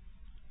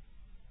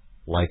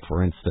 Like,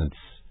 for instance,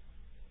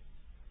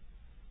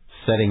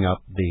 setting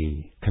up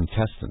the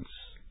contestants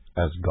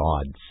as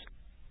gods.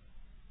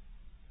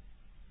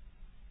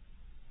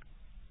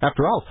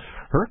 After all,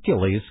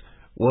 Hercules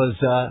was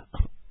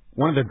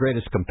one of their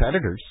greatest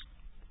competitors.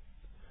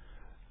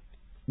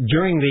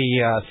 During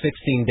the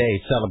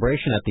 16-day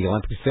celebration at the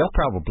Olympics, they'll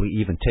probably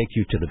even take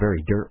you to the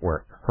very dirt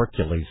where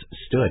Hercules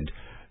stood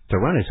to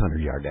run his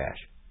 100-yard dash.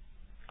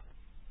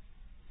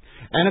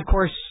 And, of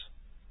course,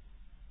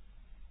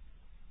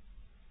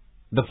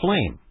 the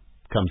flame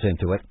comes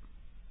into it.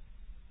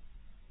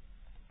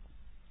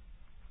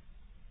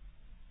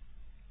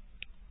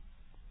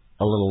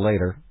 A little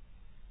later.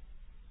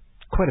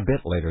 Quite a bit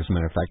later, as a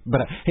matter of fact.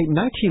 But, hey,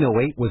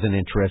 1908 was an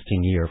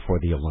interesting year for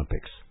the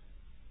Olympics.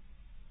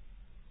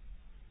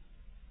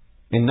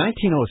 In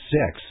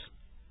 1906,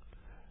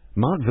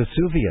 Mount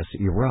Vesuvius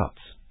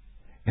erupts,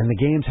 and the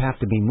games have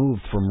to be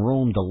moved from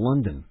Rome to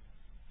London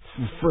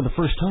for the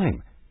first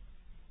time.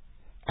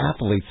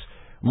 Athletes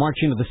march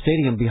into the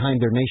stadium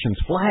behind their nation's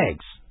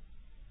flags.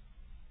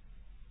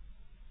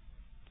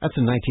 That's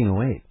in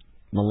 1908,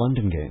 the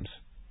London Games.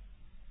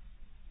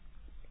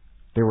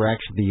 There were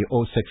actually the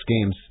 06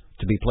 Games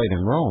to be played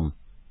in Rome,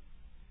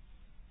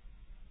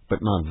 but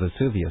Mount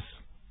Vesuvius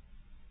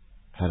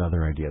had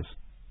other ideas.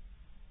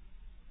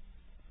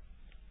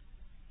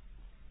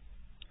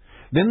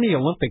 Then the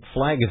Olympic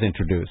flag is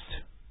introduced.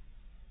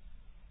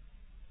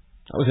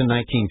 That was in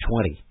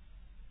 1920.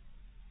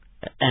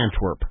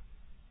 Antwerp.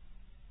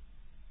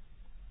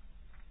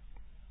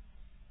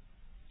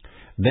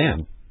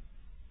 Then,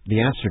 the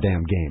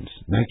Amsterdam Games,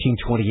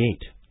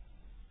 1928.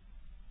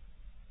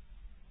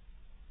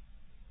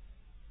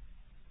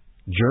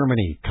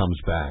 Germany comes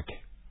back.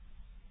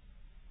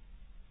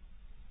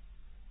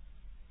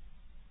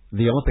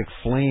 The Olympic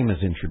flame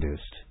is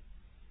introduced.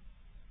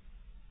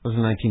 It was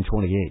in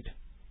 1928.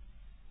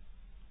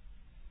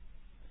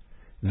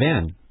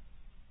 Then,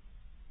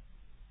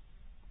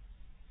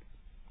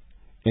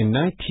 in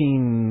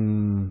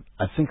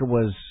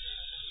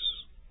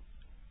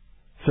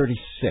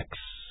 36.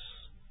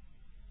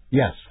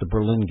 Yes, the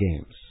Berlin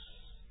Games.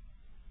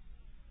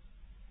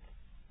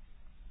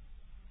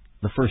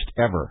 The first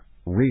ever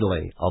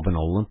relay of an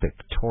Olympic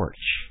torch.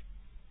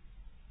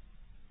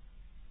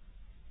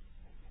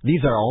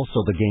 These are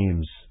also the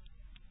games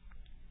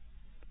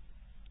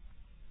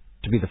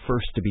to be the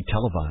first to be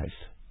televised.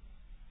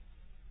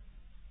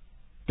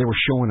 They were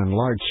shown on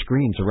large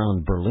screens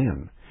around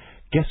Berlin.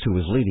 Guess who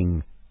was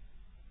leading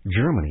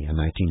Germany in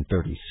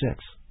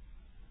 1936?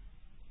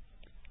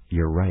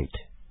 You're right.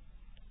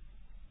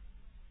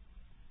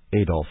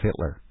 Adolf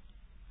Hitler.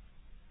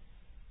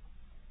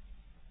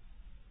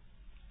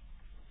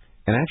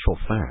 In actual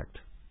fact,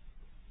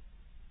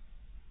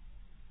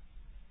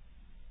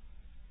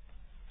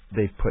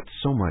 they've put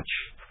so much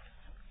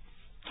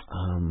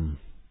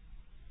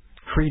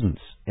credence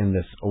in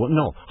this,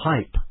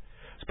 hype.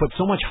 It's put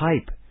so much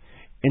hype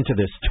into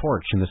this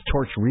torch, in this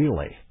torch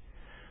relay,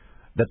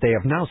 that they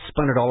have now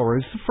spun it all over.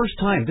 This is the first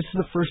time. This is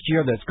the first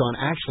year that's gone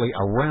actually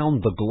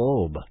around the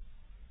globe,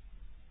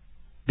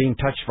 being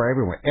touched by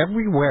everywhere.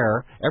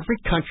 Everywhere, every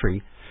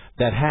country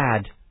that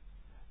had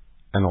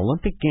an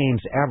Olympic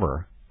Games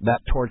ever, that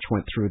torch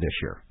went through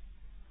this year.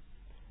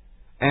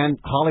 And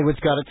Hollywood's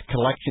got its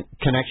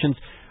connections.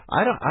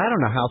 I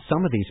don't know how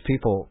some of these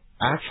people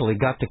actually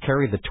got to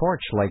carry the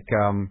torch, like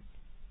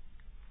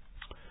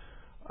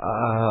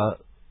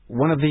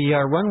one of the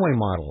runway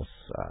models,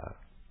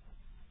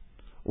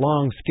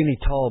 long, skinny,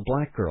 tall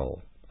black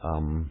girl.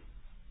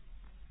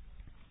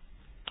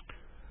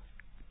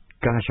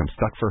 Gosh, I'm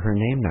stuck for her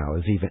name now,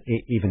 is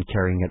even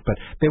carrying it. But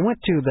they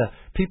went to the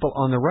people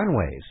on the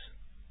runways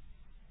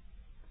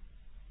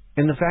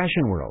in the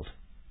fashion world,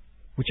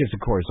 which is, of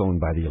course, owned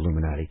by the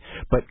Illuminati.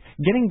 But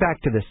getting back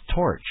to this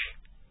torch,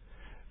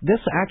 this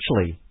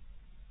actually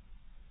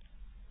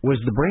was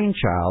the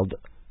brainchild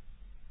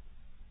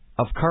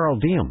of Carl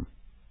Diem,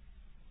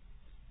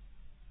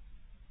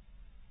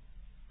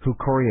 who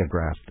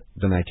choreographed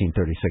the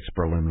 1936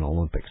 Berlin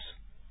Olympics.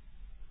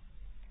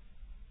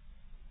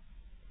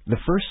 The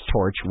first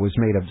torch was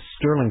made of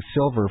sterling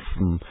silver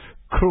from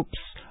Krupp's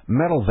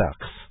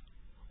Metalwerks,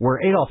 where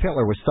Adolf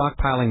Hitler was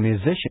stockpiling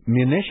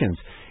munitions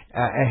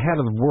ahead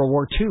of World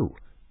War II.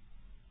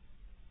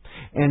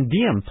 And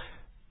Diem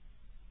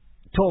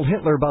told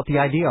Hitler about the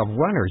idea of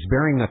runners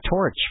bearing a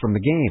torch from the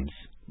Games,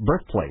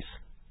 birthplace,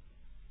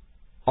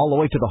 all the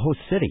way to the host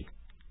city.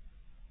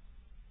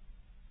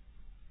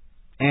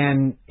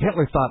 And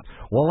Hitler thought,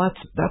 well,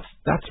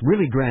 that's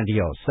really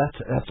grandiose.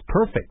 That's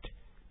perfect.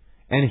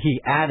 And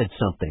he added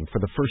something for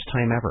the first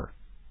time ever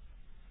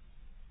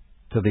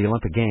to the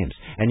Olympic Games.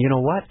 And you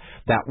know what?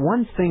 That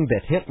one thing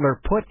that Hitler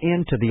put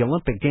into the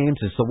Olympic Games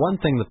is the one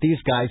thing that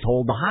these guys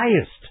hold the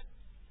highest.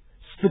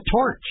 It's the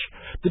torch.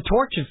 The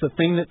torch is the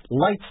thing that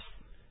lights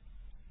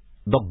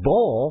the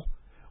bowl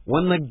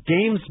when the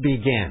games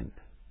begin.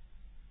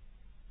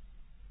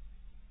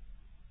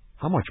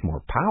 How much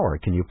more power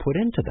can you put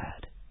into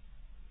that?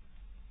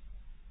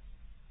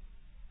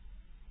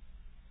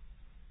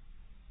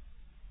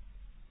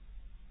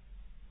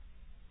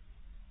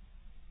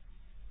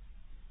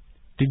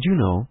 Did you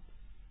know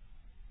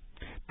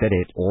that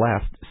it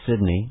left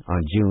Sydney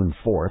on June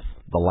 4th,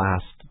 the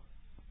last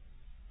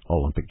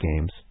Olympic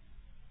Games?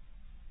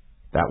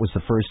 That was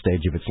the first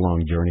stage of its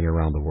long journey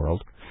around the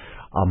world.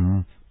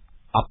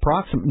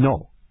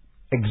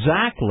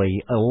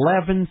 exactly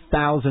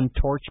 11,000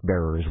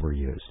 torchbearers were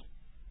used.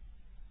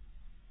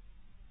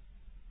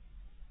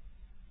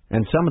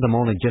 And some of them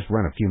only just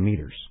run a few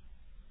meters.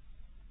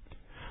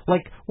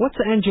 Like, what's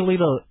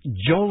Angelina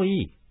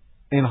Jolie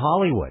in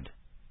Hollywood?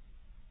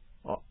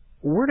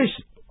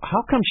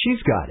 How come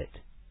she's got it?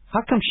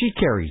 How come she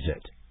carries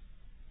it?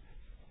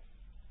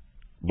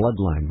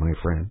 Bloodline, my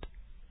friend.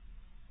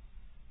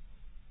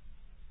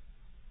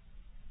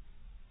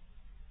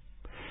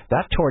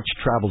 That torch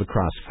traveled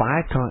across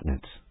 5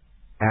 continents.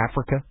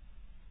 Africa.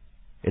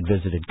 It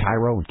visited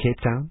Cairo and Cape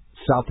Town.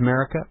 South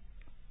America.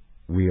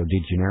 Rio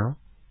de Janeiro.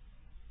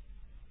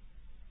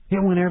 It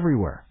went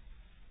everywhere.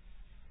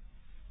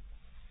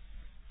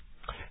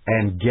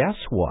 And guess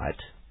what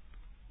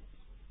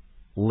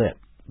lit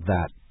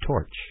that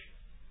torch?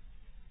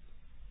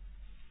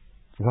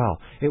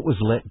 Well, it was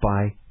lit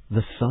by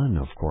the sun,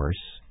 of course,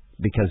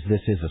 because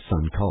this is a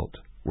sun cult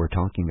we're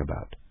talking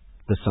about.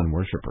 The sun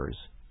worshippers.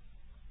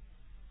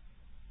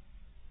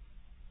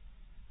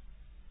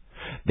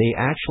 They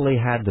actually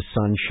had the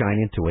sun shine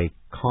into a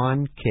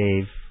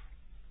concave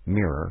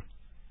mirror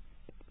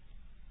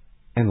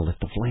and lit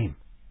the flame.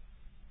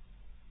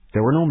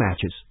 There were no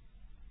matches.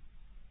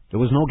 There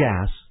was no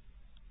gas.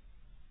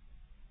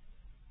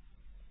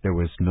 There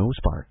was no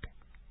spark.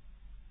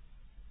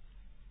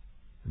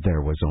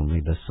 There was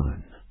only the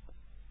sun.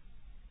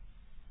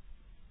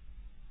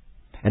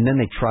 And then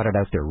they trotted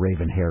out their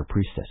raven hair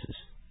priestesses.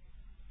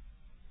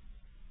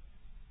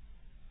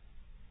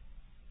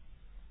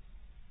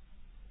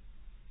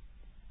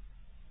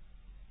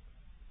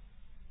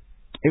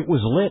 It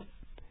was lit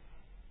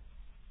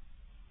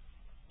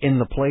in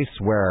the place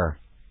where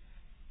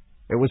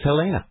it was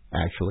Helena,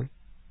 actually,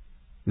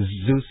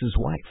 Zeus's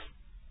wife.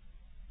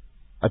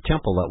 A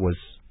temple that was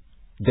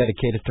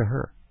dedicated to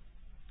her.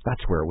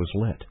 That's where it was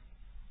lit.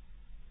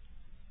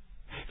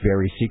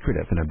 Very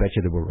secretive, and I bet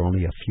you there were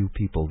only a few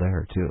people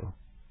there, too,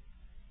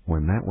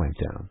 when that went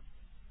down.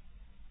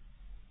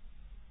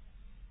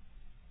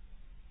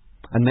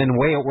 And then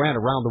away it went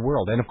around the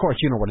world. And, of course,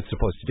 you know what it's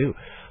supposed to do.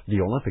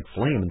 The Olympic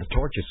flame and the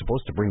torch is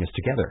supposed to bring us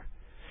together.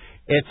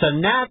 It's a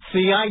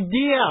Nazi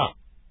idea!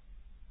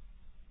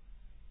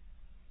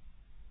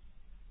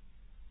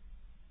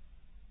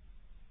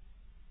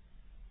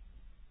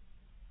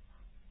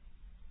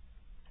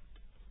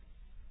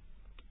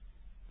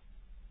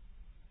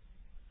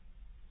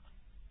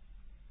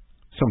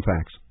 Some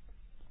facts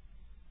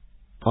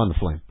on the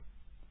flame.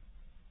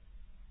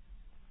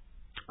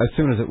 As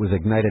soon as it was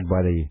ignited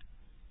by the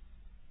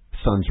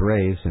sun's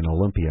rays in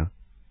Olympia,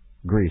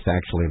 Greece,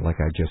 actually, like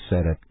I just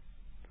said, at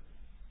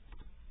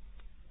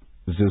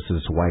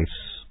Zeus's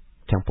wife's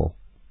temple,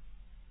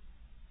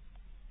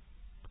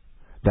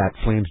 that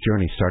flame's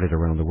journey started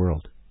around the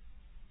world.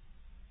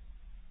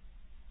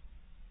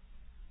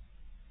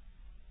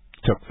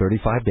 It took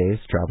 35 days,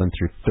 traveling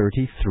through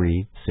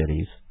 33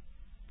 cities,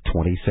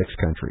 26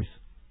 countries.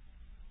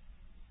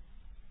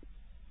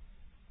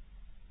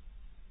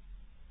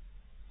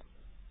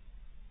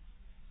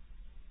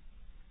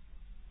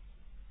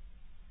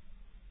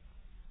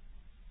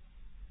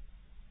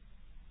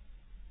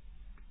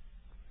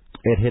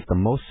 It hit the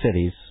most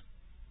cities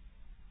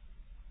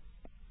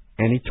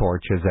any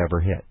torch has ever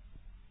hit.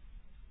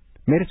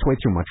 Made its way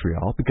through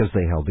Montreal because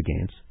they held the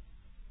games.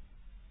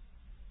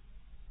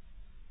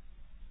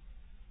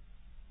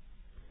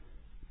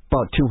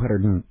 About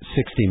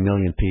 260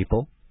 million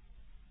people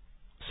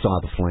saw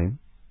the flame.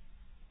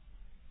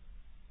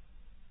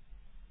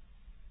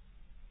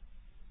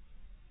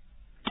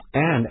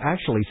 And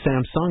actually,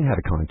 Samsung had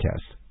a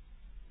contest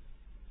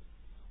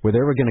where they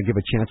were going to give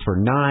a chance for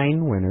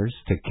 9 winners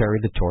to carry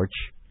the torch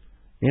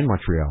in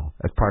Montreal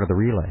as part of the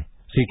relay.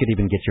 So you could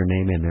even get your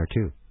name in there,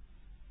 too.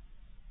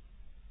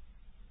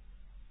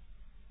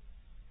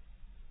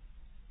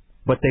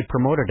 But they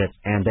promoted it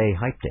and they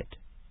hyped it.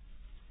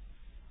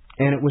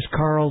 And it was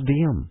Carl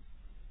Diem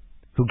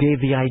who gave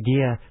the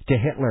idea to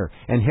Hitler,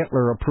 and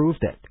Hitler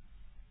approved it.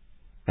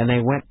 And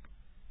they went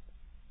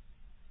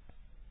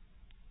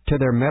to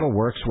their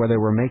metalworks where they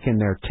were making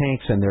their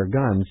tanks and their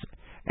guns,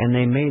 and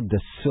they made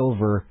the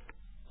silver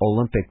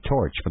Olympic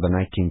torch for the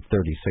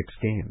 1936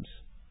 Games.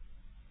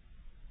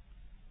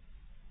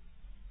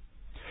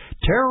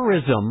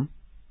 Terrorism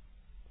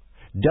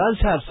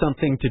does have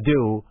something to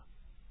do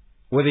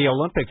with the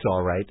Olympics,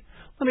 all right.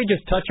 Let me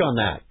just touch on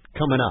that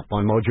coming up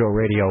on Mojo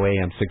Radio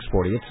AM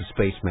 640. It's the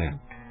Spaceman.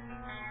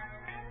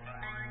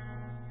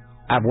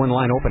 I have one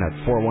line open at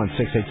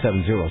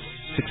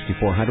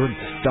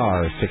 416-870-6400,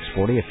 star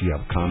 640 if you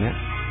have a comment.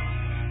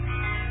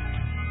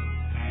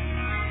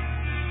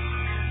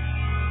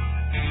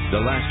 The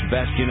last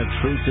bastion of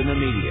truth in the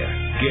media,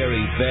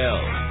 Gary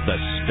Bell, the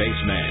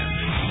Spaceman,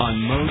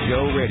 on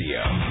Mojo Radio.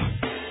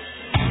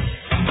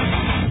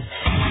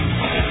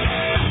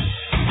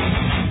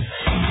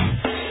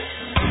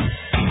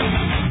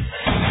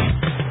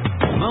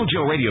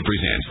 Mojo Radio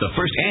presents the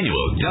first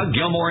annual Doug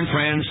Gilmore and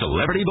Friends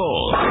Celebrity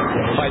Bowl.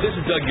 Hi, this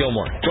is Doug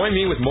Gilmore. Join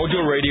me with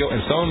Mojo Radio and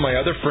some of my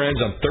other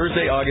friends on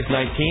Thursday, August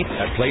 19th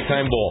at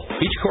Playtime Bowl.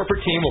 Each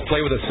corporate team will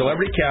play with a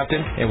celebrity captain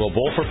and will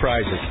bowl for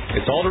prizes.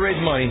 It's all to raise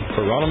money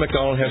for Ronald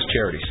McDonald House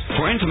Charities.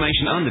 For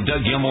information on the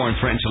Doug Gilmore and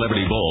Friends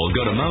Celebrity Bowl,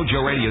 go to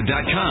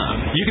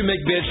mojoradio.com. You can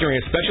make bids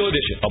during a special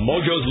edition of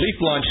Mojo's Leaf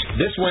Lunch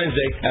this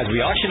Wednesday as we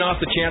auction off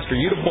the chance for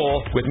you to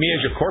bowl with me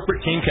as your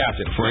corporate team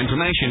captain. For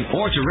information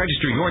or to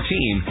register your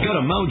team, go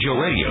to mojoradio.com.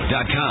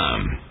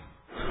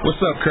 What's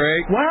up,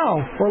 Craig?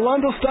 Wow,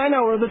 Orlando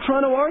Steinauer of the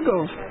Toronto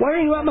Argos. Why are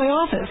you at my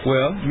office?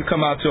 Well, you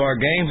come out to our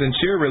games and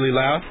cheer really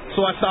loud,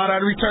 so I thought I'd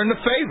return the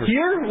favor.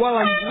 Here?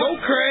 While I'm... No,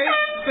 Craig.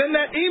 Send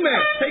that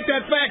email. Take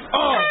that fax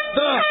all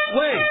the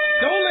way.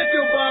 Don't let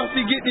your boss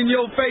be getting in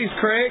your face,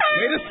 Craig.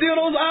 Way to steal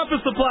those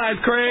office supplies,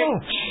 Craig. Oh.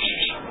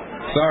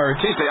 Sorry.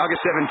 Tuesday,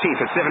 August 17th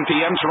at 7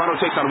 p.m., Toronto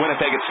takes on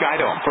Winnipeg at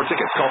Skydome. For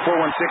tickets, call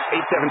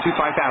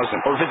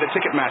 416-872-5000 or visit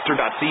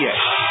Ticketmaster.ca.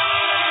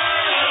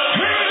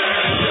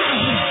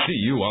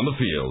 See you on the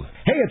field.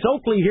 Hey, it's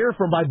Oakley here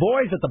from my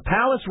boys at the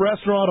Palace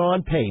Restaurant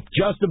on Pape,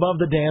 just above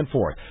the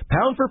Danforth.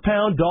 Pound for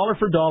pound, dollar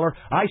for dollar,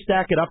 I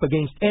stack it up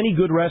against any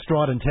good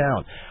restaurant in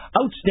town.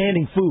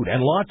 Outstanding food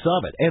and lots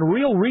of it, and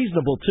real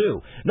reasonable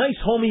too. Nice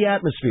homey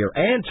atmosphere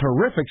and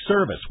terrific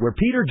service where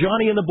Peter,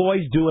 Johnny, and the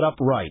boys do it up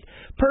right.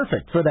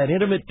 Perfect for that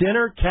intimate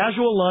dinner,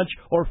 casual lunch,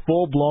 or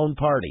full-blown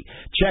party.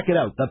 Check it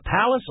out, the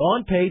Palace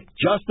on Pape,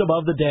 just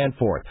above the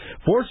Danforth.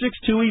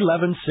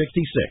 462-1166.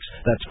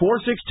 That's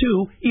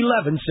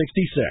 462-1166.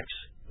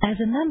 As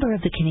a member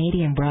of the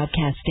Canadian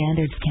Broadcast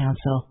Standards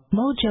Council,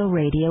 Mojo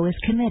Radio is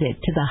committed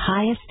to the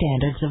highest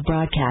standards of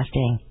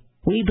broadcasting.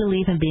 We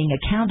believe in being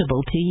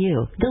accountable to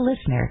you, the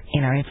listener,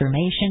 in our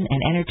information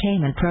and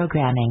entertainment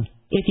programming.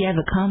 If you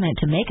have a comment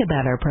to make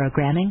about our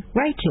programming,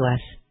 write to us.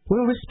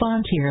 We'll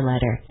respond to your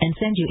letter and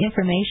send you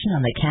information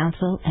on the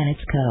Council and its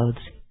codes.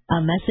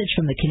 A message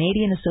from the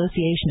Canadian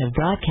Association of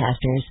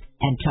Broadcasters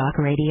and Talk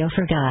Radio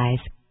for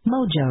Guys.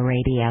 Mojo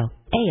Radio,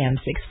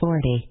 AM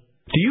 640.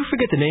 Do you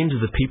forget the names of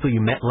the people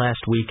you met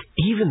last week,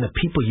 even the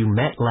people you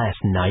met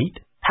last night?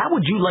 How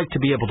would you like to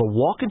be able to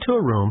walk into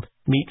a room,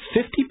 meet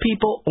 50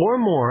 people or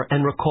more,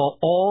 and recall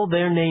all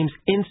their names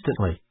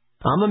instantly?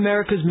 I'm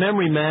America's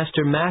memory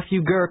master,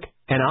 Matthew Girk,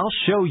 and I'll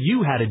show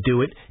you how to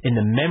do it in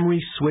the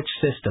Memory Switch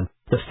system,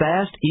 the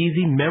fast,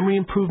 easy memory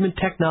improvement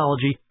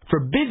technology for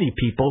busy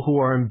people who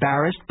are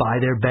embarrassed by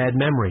their bad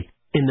memory.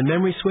 In the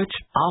Memory Switch,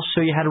 I'll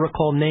show you how to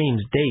recall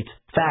names, dates,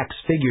 facts,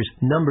 figures,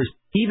 numbers,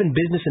 even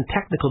business and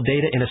technical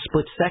data in a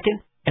split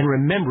second, and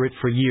remember it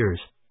for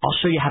years. I'll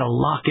show you how to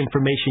lock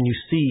information you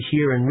see,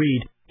 hear, and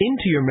read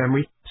into your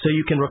memory so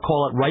you can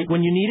recall it right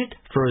when you need it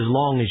for as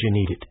long as you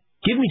need it.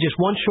 Give me just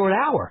one short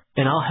hour,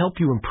 and I'll help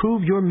you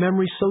improve your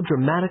memory so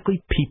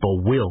dramatically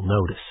people will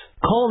notice.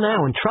 Call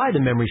now and try the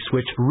Memory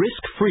Switch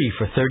risk-free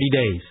for 30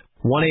 days.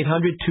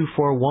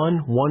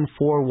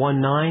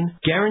 1-800-241-1419,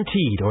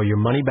 guaranteed or your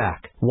money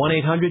back.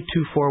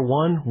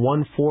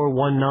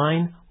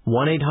 1-800-241-1419,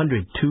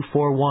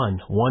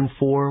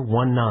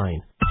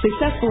 1-800-241-1419.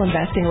 Successful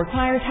investing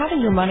requires having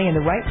your money in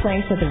the right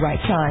place at the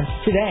right time.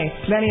 Today,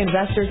 many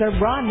investors are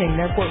broadening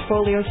their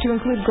portfolios to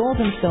include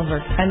gold and silver,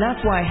 and that's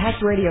why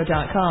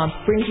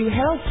HexRadio.com brings you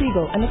Harold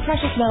Siegel and the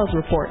Precious Metals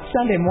Report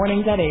Sunday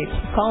mornings at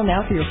 8. Call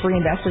now for your free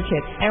investor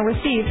kit and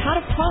receive How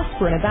to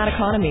Prosper in a Bad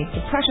Economy,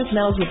 the Precious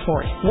Metals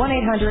Report.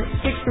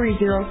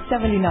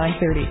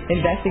 1-800-630-7930.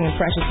 Investing in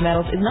precious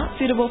metals is not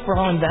suitable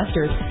for all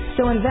investors,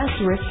 so invest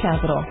risk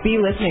capital. Be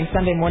listening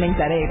Sunday mornings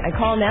at 8 and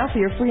call now for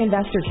your free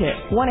investor kit.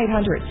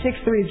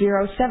 1-800-630-7930. Chicago,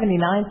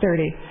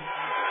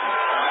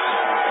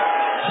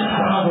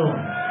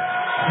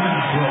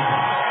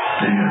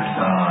 to your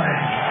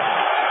side.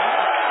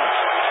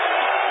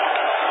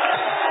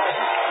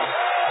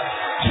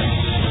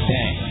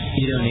 Hey,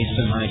 you don't need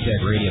some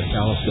high-tech radio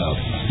telescope.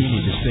 You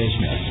need the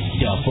Spaceman.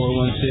 Dial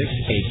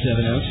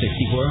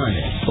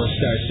 416-870-6400 or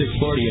star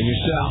 640 on your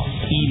cell.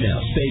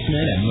 Email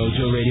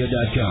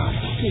spaceman@mojoradio.com.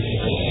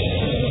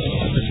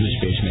 That's the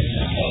Spaceman.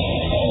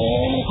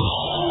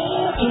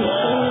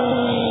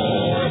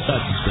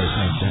 That's the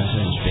Spaceman. That's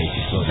the space.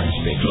 It's over in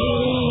space.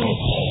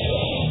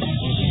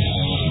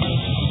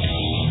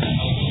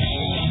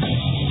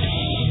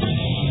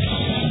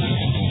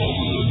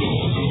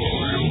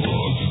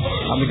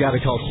 I'm the guy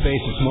that calls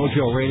Space. It's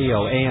Mojo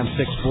Radio, AM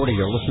 640.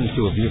 You're listening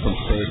to A View from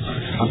Space.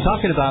 I'm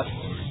talking about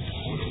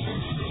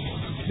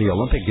the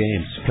Olympic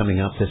Games coming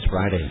up this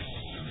Friday.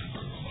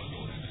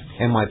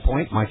 And my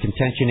point, my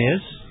contention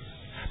is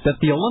that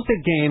the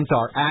Olympic Games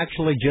are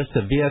actually just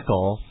a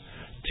vehicle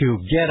to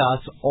get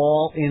us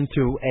all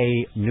into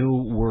a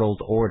new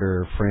world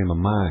order frame of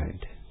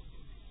mind.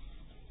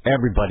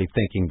 Everybody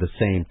thinking the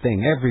same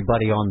thing.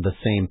 Everybody on the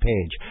same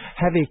page.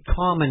 Have a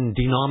common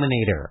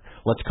denominator.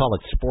 Let's call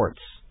it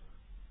sports.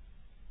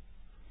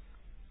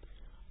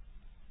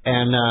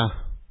 And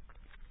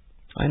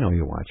I know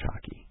you watch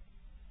hockey.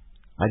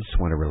 I just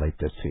want to relate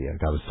this to you.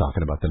 I was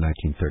talking about the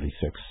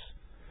 1936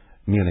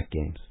 Munich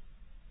Games,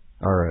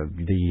 or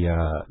the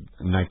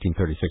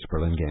 1936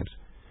 Berlin Games,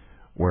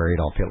 where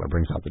Adolf Hitler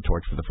brings out the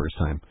torch for the first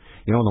time.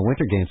 You know, in the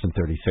Winter Games in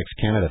 '36,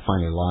 Canada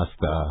finally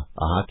lost a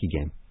hockey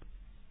game.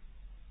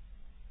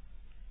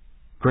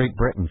 Great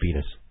Britain beat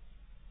us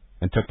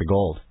and took the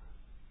gold.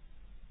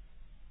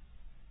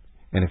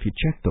 And if you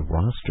check the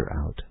roster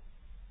out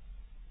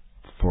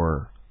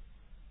for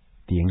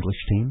the English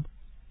team,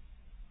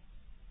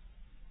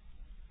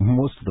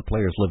 most of the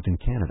players lived in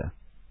Canada.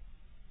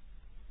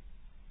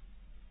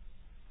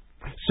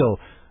 So,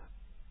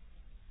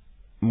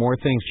 more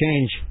things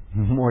change,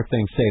 more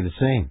things stay the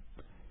same.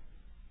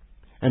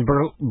 And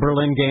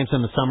Berlin Games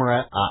in the summer,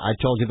 I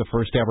told you the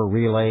first ever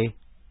relay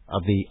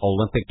of the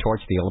Olympic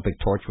torch. The Olympic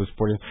torch was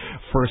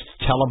first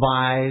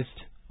televised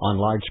on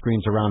large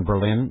screens around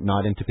Berlin,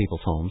 not into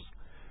people's homes.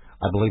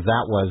 I believe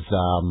that was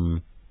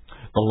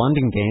the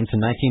London Games in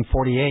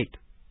 1948,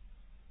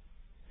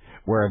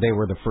 where they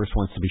were the first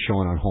ones to be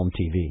shown on home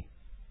TV.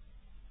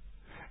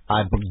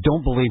 I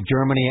don't believe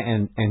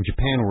Germany and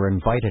Japan were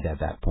invited at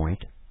that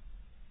point.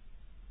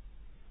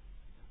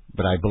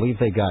 But I believe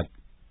they got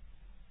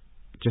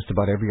just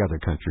about every other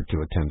country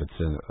to attend. It's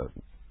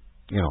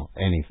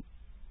any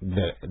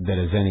that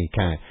is any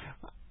kind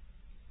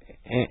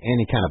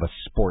of a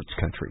sports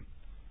country.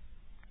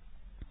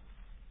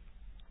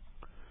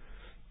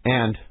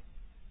 And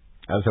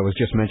as I was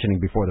just mentioning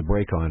before the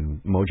break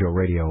on Mojo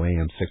Radio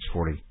AM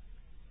 640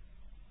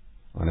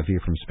 on A View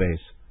from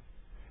Space,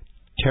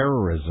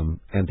 terrorism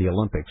and the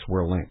Olympics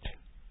were linked.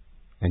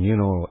 And you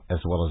know as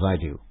well as I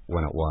do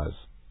when it was.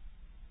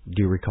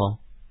 Do you recall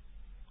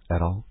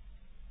at all?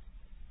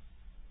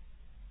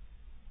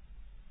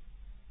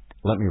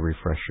 Let me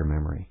refresh your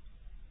memory.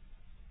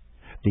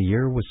 The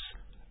year was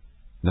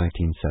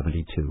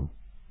 1972.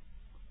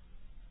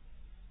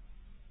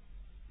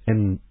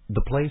 And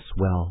the place,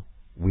 well,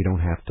 we don't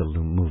have to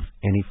move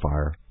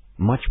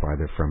much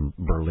farther from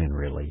Berlin,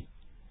 really.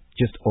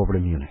 Just over to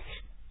Munich.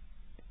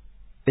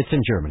 It's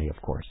in Germany,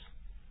 of course.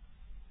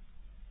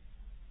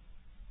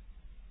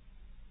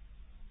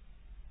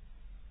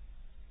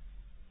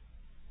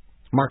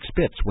 Mark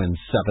Spitz wins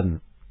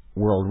 7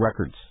 world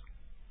records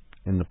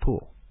in the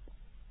pool.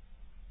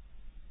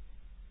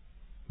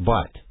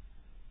 But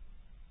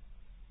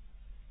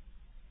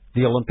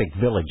the Olympic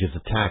Village is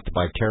attacked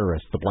by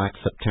terrorists, the Black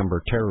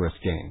September terrorist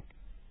gang.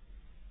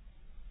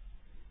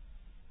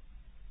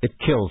 It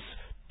kills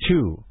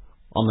 2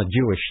 on the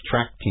Jewish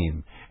track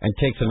team and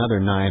takes another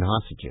 9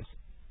 hostages.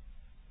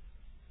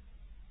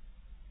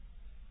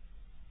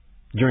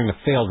 During a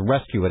failed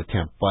rescue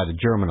attempt by the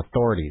German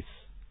authorities,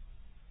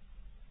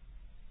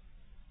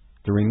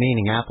 the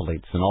remaining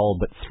athletes and all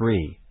but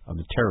 3 of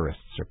the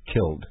terrorists are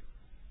killed.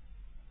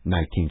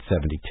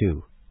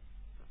 1972.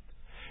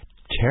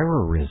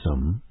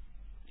 Terrorism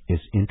is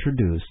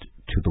introduced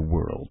to the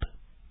world.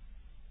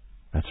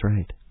 That's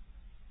right.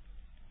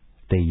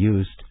 They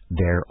used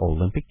their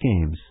Olympic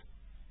Games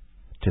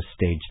to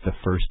stage the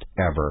first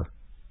ever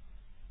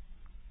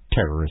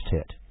terrorist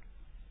hit.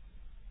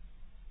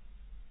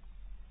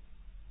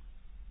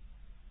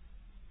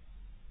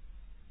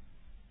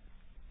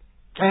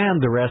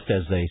 And the rest,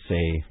 as they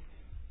say,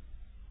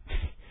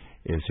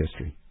 is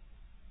history.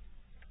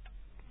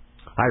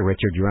 Hi,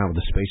 Richard. You're on with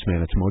the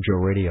Spaceman. It's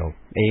Mojo Radio,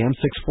 AM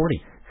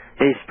 640.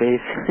 Hey,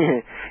 Space.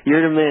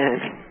 You're the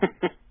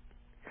man.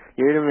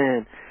 You're the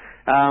man.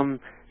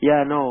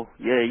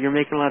 You're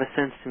making a lot of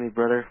sense to me,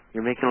 brother.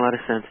 You're making a lot of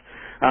sense.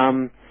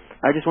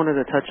 I just wanted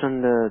to touch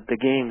on the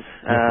games.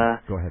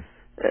 Go ahead.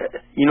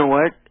 You know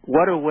what?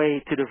 What a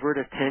way to divert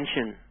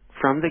attention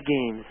from the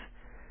games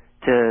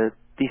to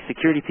these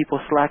security people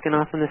slacking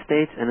off in the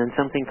States and then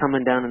something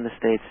coming down in the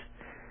States.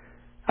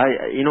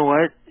 You know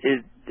what?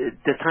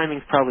 The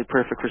timing's probably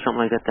perfect for something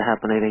like that to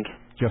happen, I think.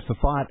 Just a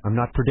thought. I'm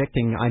not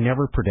predicting. I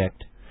never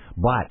predict.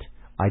 But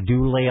I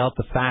do lay out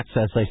the facts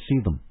as I see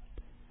them.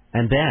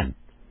 And then,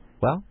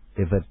 well,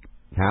 if it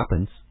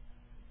happens,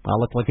 I'll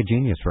look like a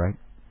genius, right?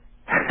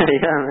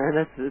 Yeah,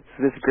 man,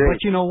 that's great.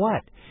 But you know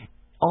what?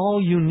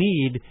 All you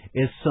need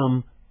is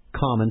some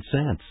common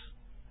sense.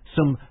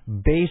 Some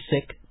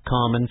basic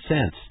common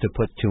sense to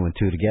put 2 and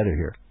 2 together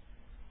here.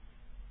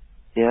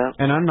 Yeah.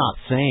 And I'm not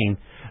saying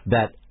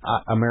that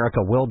America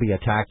will be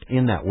attacked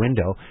in that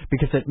window,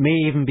 because it may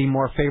even be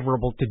more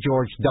favorable to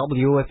George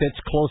W. if it's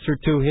closer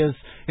to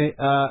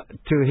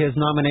his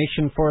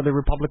nomination for the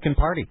Republican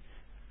Party,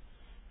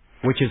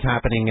 which is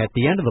happening at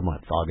the end of the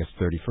month, August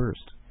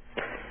 31st.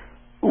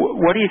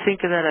 What do you think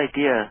of that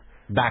idea?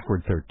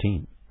 Backward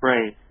 13.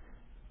 Right.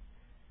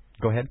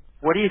 Go ahead.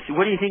 What do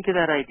you think of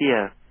that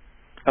idea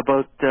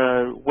about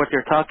what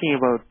they're talking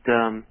about?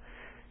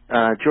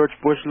 George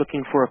Bush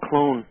looking for a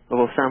clone of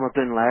Osama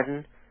bin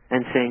Laden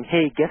and saying,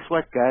 "Hey, guess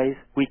what, guys?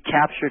 We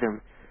captured him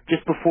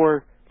just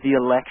before the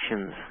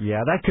elections."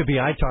 Yeah, that could be.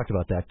 I talked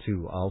about that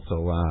too,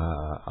 also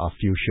a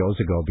few shows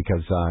ago,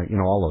 because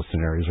all those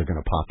scenarios are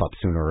going to pop up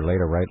sooner or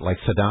later, right? Like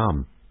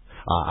Saddam.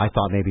 I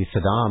thought maybe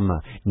Saddam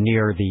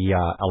near the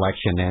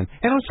election, and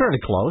it was fairly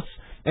close.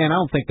 And I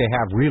don't think they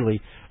have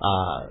really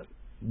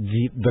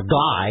the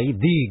guy.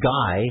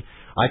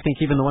 I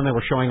think even the one that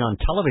we're showing on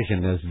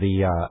television is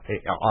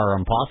are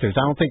imposters.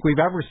 I don't think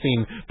we've ever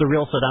seen the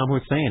real Saddam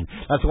Hussein.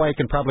 That's why he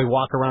can probably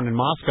walk around in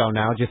Moscow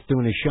now just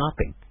doing his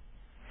shopping.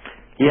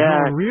 Yeah.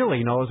 No one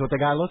really knows what the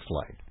guy looks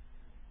like.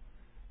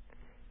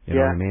 You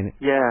know what I mean?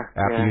 Yeah.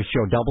 After you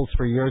show doubles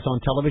for years on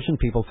television,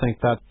 people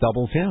think that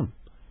doubles him.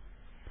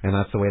 And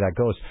that's the way that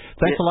goes.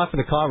 Thanks a lot for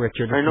the call,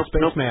 Richard. It's the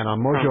Spaceman on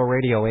Mojo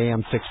Radio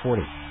AM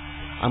 640.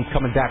 I'm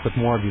coming back with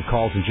more of your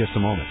calls in just a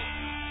moment.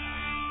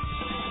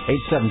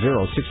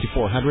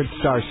 870-6400,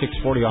 star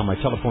 640 on my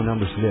telephone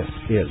numbers. This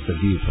is The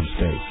View from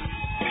Space.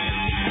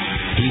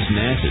 He's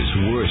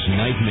NASA's worst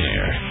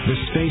nightmare. The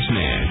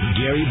Spaceman,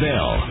 Gary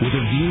Bell, with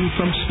a view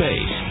from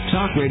space.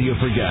 Talk radio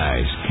for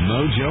guys.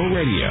 Mojo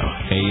Radio,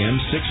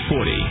 AM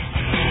 640.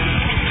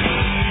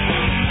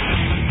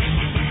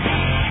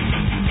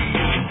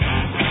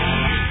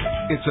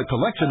 It's a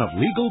collection of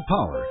legal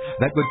power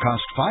that would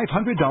cost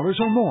 $500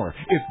 or more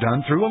if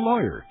done through a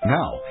lawyer.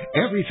 Now,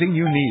 everything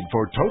you need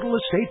for total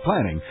estate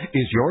planning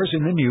is yours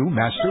in the new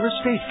Master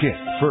Estate Kit.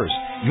 First,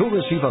 you'll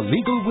receive a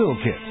legal will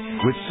kit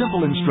with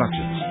simple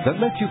instructions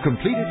that let you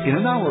complete it in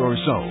an hour or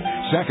so.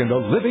 Second,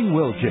 a living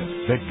will kit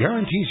that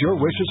guarantees your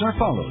wishes are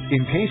followed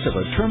in case of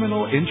a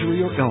terminal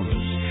injury or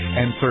illness.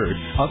 And third,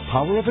 a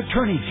power of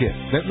attorney kit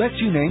that lets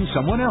you name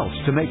someone else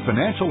to make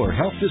financial or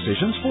health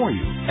decisions for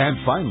you. And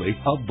finally,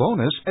 a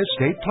bonus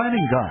estate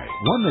planning guide,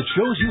 one that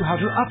shows you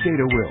how to update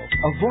a will,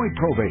 avoid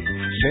probate,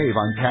 save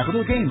on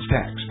capital gains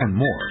tax, and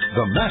more.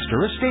 The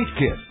Master Estate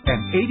Kit,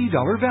 an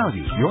 $80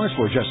 value, yours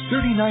for just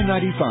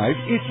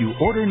 $39.95 if you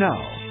order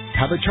now.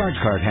 Have a charge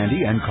card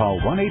handy and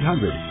call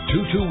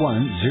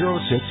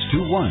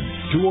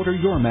 1-800-221-0621 to order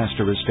your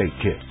Master Estate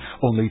Kit.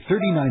 Only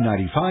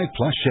 $39.95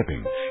 plus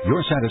shipping.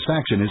 Your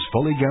satisfaction is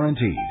fully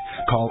guaranteed.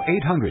 Call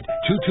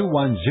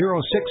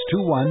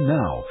 800-221-0621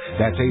 now.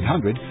 That's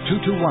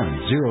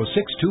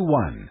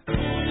 800-221-0621.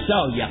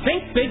 So, you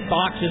think big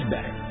box is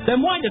better.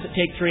 Then why does it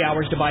take 3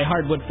 hours to buy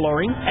hardwood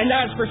flooring? And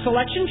as for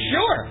selection,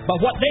 sure. But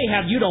what they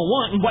have you don't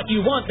want, and what you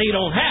want they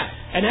don't have.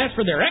 And as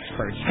for their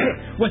experts,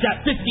 was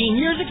that 15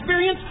 years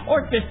experience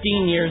or 15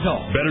 years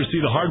old? Better see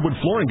the hardwood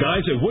flooring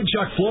guys at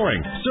Woodchuck Flooring,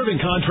 serving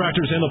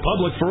contractors and the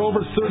public for over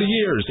 30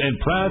 years and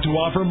proud to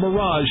offer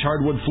Mirage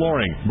hardwood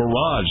flooring.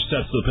 Mirage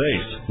sets the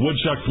pace.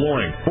 Woodchuck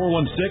Flooring,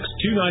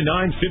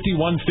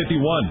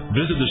 416-299-5151.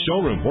 Visit the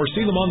showroom or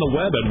see them on the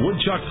web at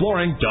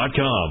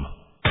woodchuckflooring.com.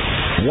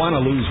 Want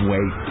to lose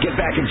weight? Get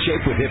back in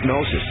shape with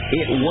hypnosis.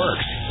 It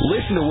works.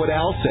 Listen to what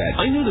Al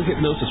said. I knew that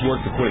hypnosis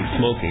worked for quitting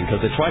smoking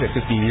because I tried it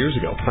 15 years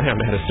ago. I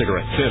haven't had a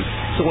cigarette since.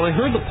 So when I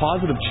heard the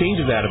positive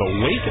changes out of a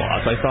weight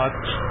loss, I thought,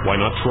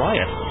 why not try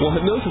it? Well,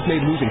 hypnosis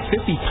made losing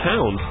 50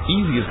 pounds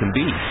easy as can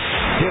be.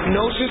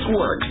 Hypnosis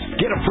works.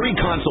 Get a free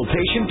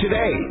consultation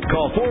today.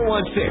 Call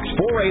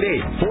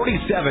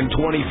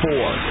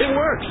 416-488-4724. It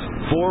works.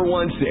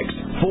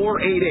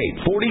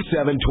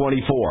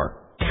 416-488-4724.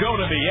 Go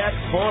to the X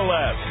for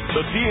less.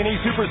 The T&E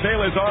Super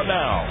Sale is on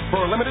now.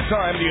 For a limited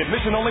time, the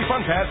admission-only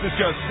Fun Pass is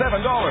just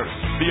 $7.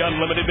 The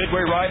unlimited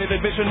Midway Ride and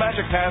Admission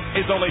Magic Pass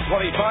is only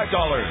 $25.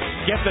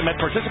 Get them at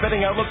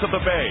participating outlets of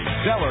the Bay,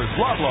 Zellers,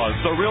 Loblaws,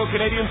 The Real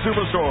Canadian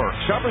Superstore,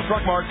 Shoppers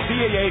Drug Mart,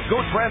 CAA,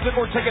 Go Transit,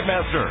 or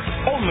Ticketmaster.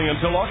 Only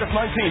until August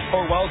 19th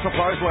or while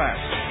supplies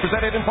last.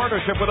 Presented in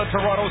partnership with the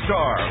Toronto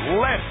Star.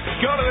 Let's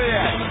go to the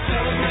X.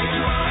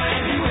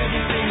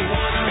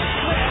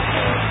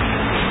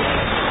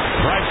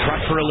 Drive truck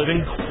for a living?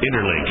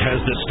 Interlink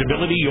has the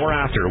stability you're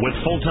after with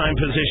full-time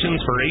positions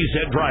for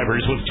AZ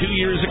drivers with 2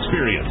 years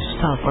experience.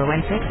 Call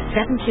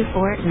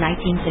 416-724-1952.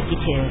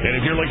 And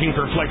if you're looking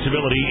for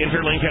flexibility,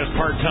 Interlink has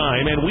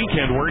part-time and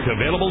weekend work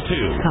available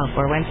too. Call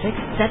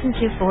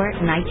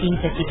 416-724-1952.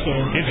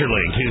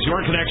 Interlink is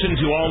your connection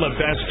to all the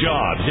best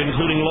jobs,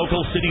 including local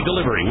city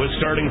delivery with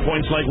starting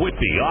points like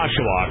Whitby,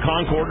 Oshawa,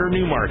 Concord, or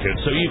Newmarket,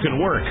 so you can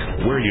work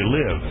where you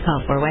live.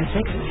 Call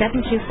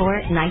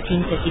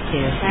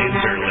 416-724-1952.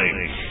 Interlink.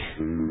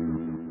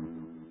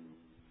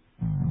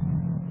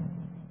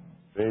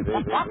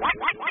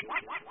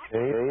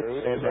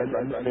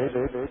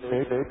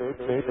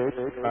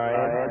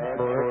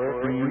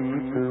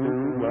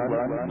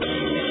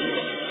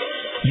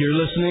 You're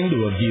listening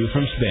to A View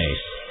from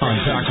Space on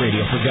Talk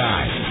Radio for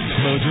Guys,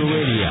 Mojo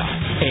Radio,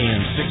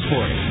 AM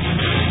 640.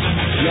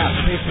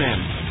 Yeah, Spaceman.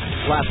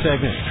 Last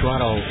segment,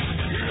 Toronto,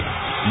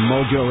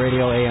 Mojo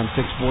Radio, AM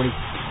 640.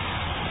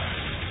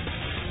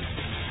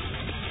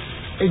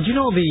 Did you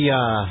know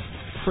the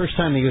first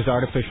time they used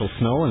artificial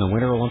snow in the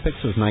Winter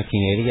Olympics was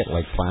 1980 at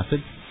Lake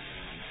Placid?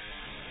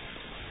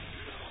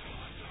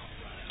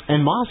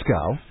 And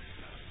Moscow,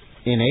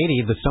 in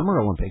 80, the Summer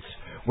Olympics,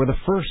 were the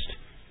first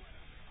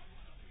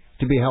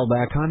to be held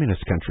by a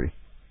communist country.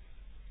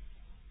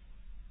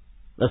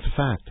 That's a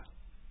fact.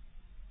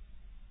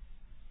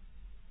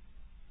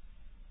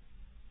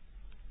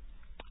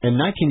 In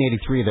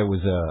 1983, there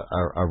was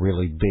a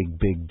really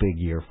big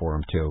year for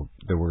them, too.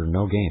 There were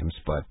no games,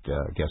 but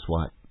guess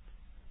what?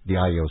 The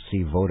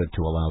IOC voted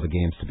to allow the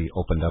games to be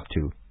opened up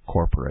to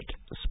corporate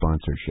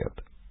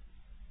sponsorship.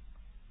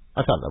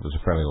 I thought that was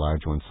a fairly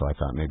large one, so I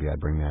thought maybe I'd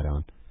bring that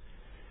on.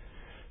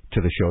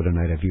 to the show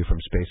tonight, A View from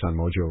Space on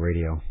Mojo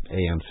Radio,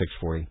 AM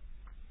 640.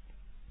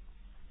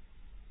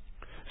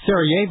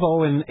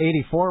 Sarajevo in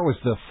 '84 was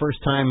the first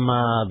time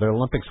the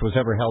Olympics was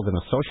ever held in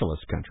a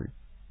socialist country.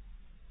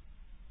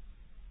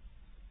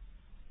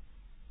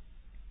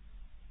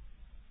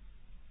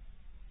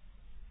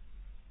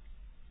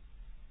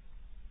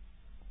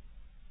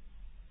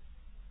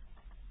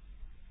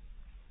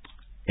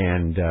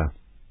 And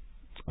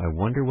I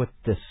wonder what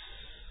this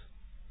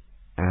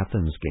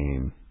Athens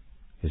game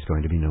is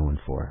going to be known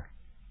for.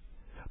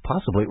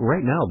 Possibly,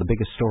 right now, the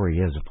biggest story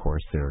is, of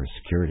course, their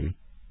security,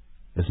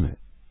 isn't it?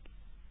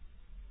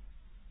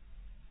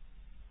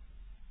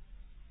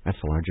 That's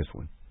the largest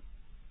one.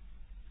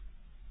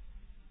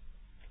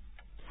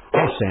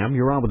 Hey, Sam,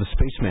 you're on with the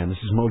Spaceman. This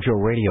is Mojo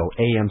Radio,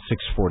 AM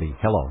 640.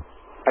 Hello.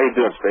 How you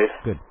doing, Space?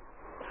 Good.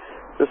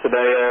 Listen,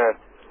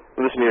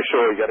 listen to your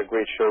show. You got a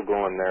great show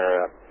going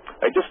there.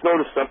 I just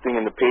noticed something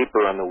in the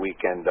paper on the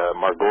weekend,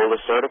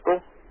 Margolis article.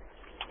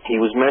 He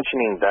was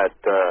mentioning that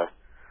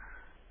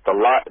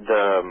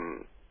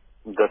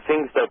the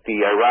things that the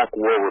Iraq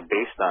War were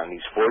based on,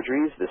 these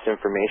forgeries, this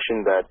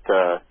information that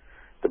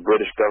the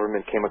British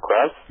government came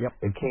across,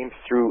 it came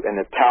through an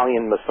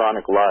Italian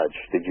Masonic lodge.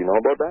 Did you know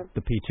about that?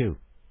 The P2.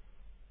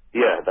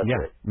 Yeah, that's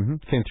right. Mm-hmm.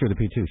 Came through the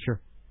P2, sure.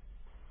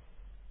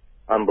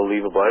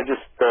 Unbelievable. I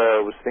just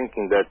was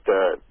thinking that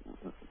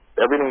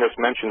everything that's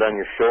mentioned on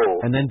your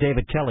show... And then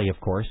David Kelly, of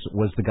course,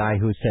 was the guy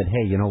who said,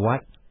 hey, you know what?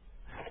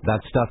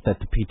 That stuff that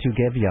the P2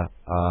 gave you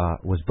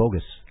was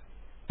bogus.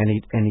 And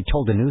he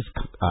told a news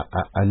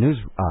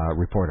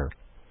reporter.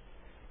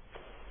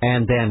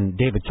 And then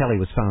David Kelly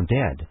was found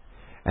dead.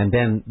 And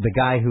then the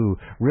guy who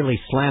really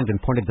slammed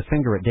and pointed the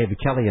finger at David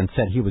Kelly and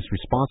said he was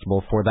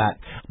responsible for that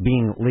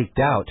being leaked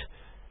out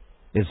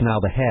is now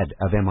the head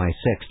of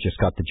MI6, just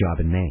got the job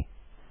in May.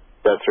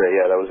 That's right,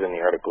 yeah, that was in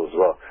the article as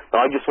well.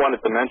 Now, I just wanted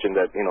to mention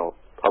that, you know,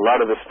 a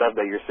lot of the stuff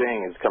that you're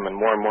saying is coming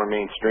more and more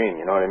mainstream,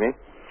 you know what I mean?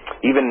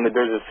 Even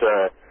there's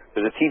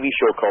a TV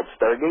show called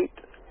Stargate,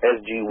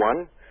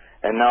 SG-1,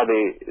 and now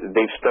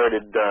they've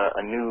started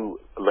a new,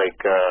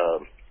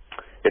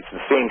 it's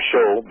the same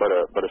show, but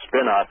a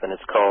spin-off, and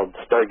it's called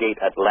Stargate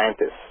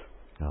Atlantis.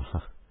 Uh-huh.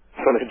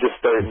 So they're just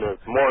starting to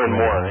more and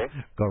more, right?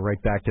 Go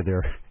right back to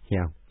their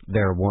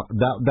well,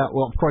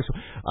 of course,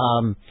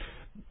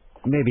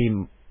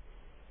 maybe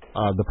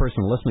the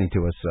person listening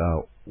to us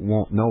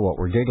won't know what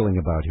we're giggling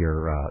about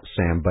here,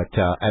 Sam, but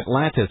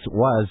Atlantis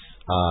was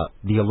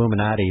the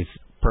Illuminati's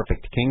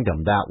perfect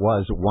kingdom. That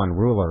was one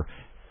ruler,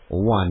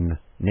 one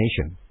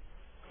nation.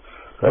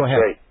 Go ahead.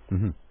 Right.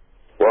 Mm-hmm.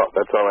 Well,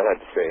 that's all I had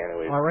to say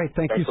anyway. All right.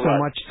 Thanks you so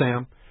much,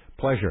 Sam.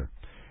 Pleasure.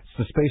 It's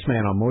the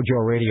Spaceman on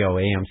Mojo Radio,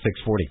 AM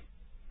 640.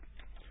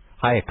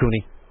 Hi,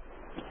 Cooney.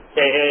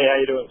 Hey, how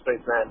you doing,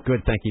 Spaceman?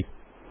 Good, thank you.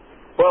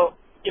 Well,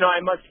 you know,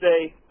 I must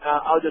say,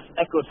 I'll just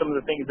echo some of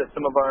the things that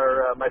some of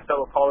my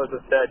fellow callers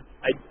have said.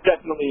 I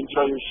definitely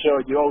enjoy your show.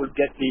 You always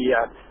get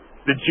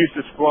the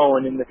juices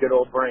flowing in the good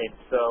old brain.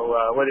 So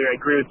whether I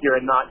agree with you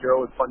or not, you're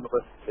always fun to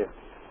listen to.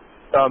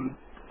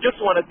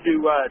 Just wanted to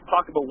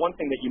talk about one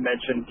thing that you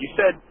mentioned. You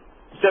said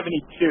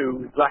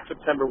 72, Black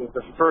September, was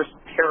the first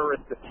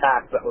terrorist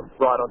attack that was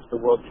brought onto the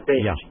world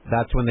stage. Yeah,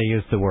 that's when they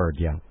used the word,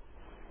 yeah.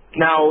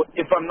 Now,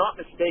 if I'm not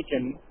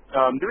mistaken,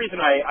 the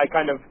reason I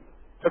kind of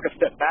took a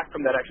step back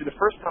from that, actually, the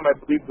first time I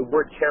believe the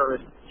word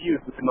terrorist was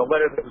used was in the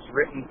letter that was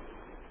written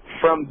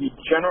from the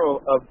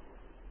general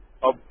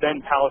of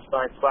then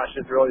Palestine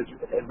 / Israel,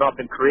 has not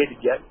been created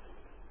yet,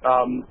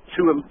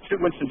 to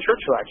Winston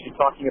Churchill, actually,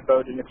 talking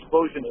about an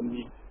explosion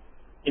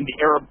in the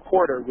Arab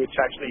Quarter, which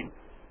actually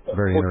a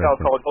hotel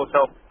called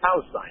Hotel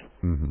Palestine,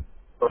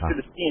 or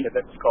Philistine, as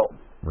it's called.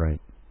 Right.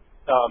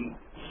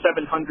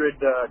 700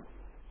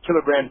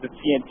 kilograms of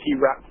TNT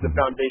wrapped the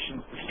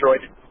foundations,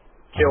 destroyed it,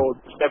 killed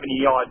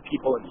 70-odd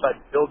people inside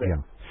the building.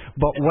 Yeah.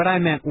 But what I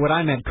meant,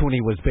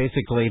 Cooney, was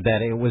basically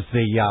that it was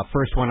the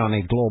first one on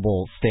a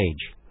global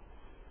stage,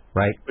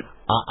 right?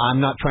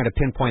 I'm not trying to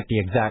pinpoint the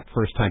exact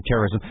first-time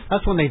terrorism.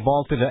 That's when they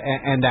vaulted,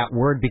 and that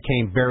word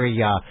became very,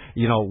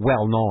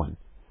 well known,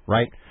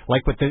 right?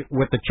 Like with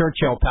the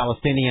Churchill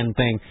Palestinian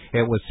thing,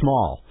 it was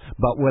small,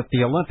 but with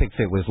the Olympics,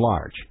 it was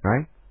large,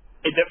 right?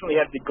 It definitely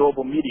had the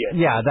global media.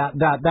 Yeah,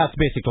 that's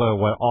basically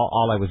what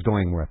all I was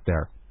going with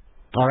there.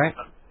 All right.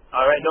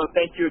 All right. No,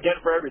 thank you again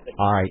for everything.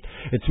 All right.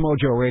 It's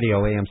Mojo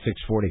Radio, AM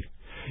 640.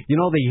 You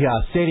know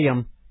the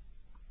stadium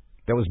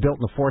that was built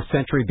in the 4th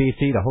century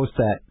BC to host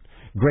that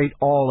great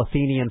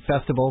all-Athenian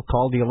festival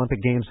called the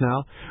Olympic Games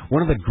now?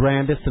 One of the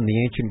grandest in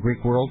the ancient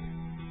Greek world.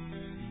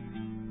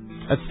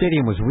 That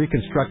stadium was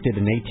reconstructed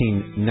in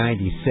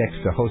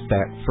 1896 to host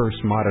that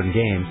first modern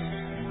game.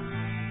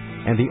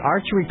 And the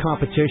archery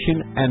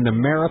competition and the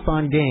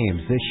marathon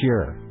games this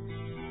year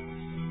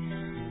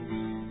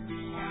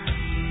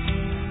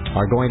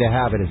are going to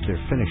have it as their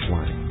finish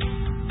line.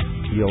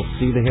 You'll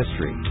see the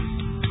history.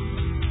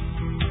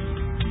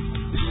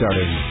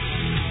 Starting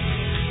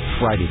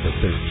Friday the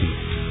 13th.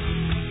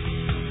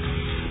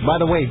 By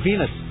the way,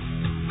 Venus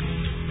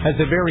has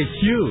a very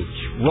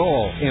huge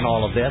role in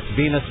all of this.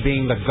 Venus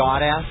being the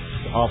goddess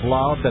of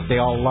love that they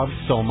all love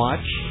so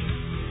much.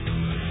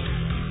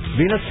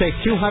 Venus takes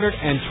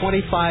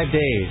 225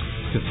 days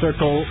to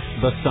circle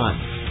the sun.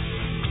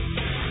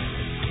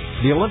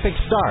 The Olympics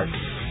start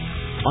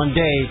on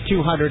day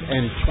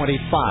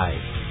 225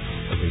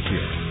 of each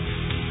year.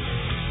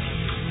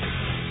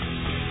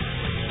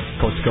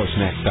 Coast to Coast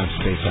next on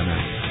Space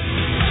MX.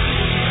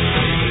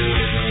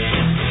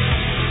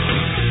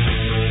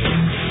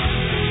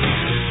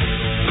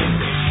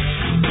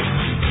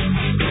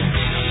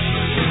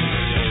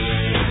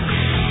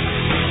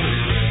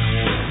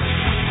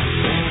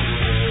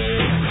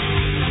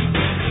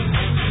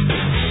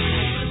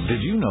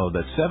 Did you know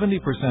that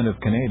 70%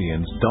 of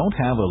Canadians don't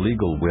have a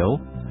legal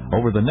will?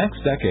 Over the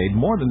next decade,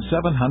 more than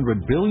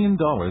 $700 billion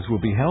will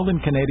be held in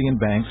Canadian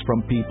banks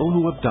from people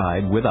who have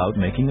died without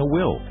making a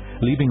will,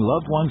 leaving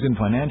loved ones in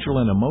financial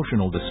and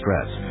emotional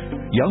distress.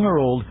 Young or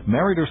old,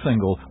 married or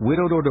single,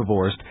 widowed or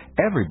divorced,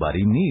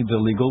 everybody needs a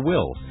legal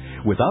will.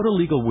 Without a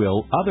legal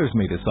will, others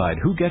may decide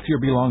who gets your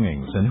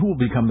belongings and who will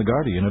become the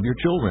guardian of your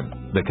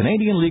children. The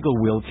Canadian Legal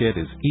Will Kit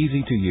is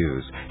easy to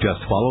use.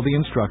 Just follow the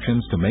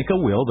instructions to make a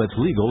will that's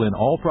legal in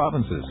all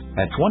provinces.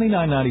 At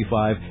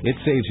 $29.95, it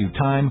saves you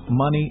time,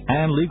 money,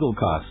 and legal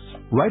costs.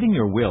 Writing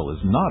your will is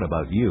not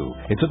about you.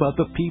 It's about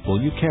the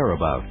people you care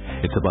about.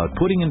 It's about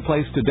putting in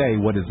place today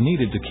what is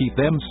needed to keep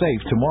them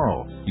safe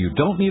tomorrow. You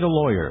don't need a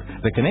lawyer.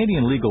 The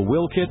Canadian Legal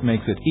Will Kit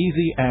makes it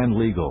easy and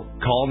legal.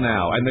 Call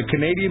now, and the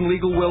Canadian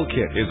Legal Will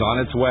Kit is on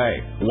its way.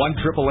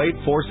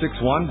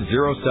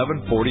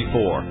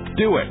 1-888-461-0744.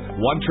 Do it.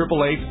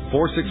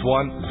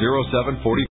 1-888-461-0744.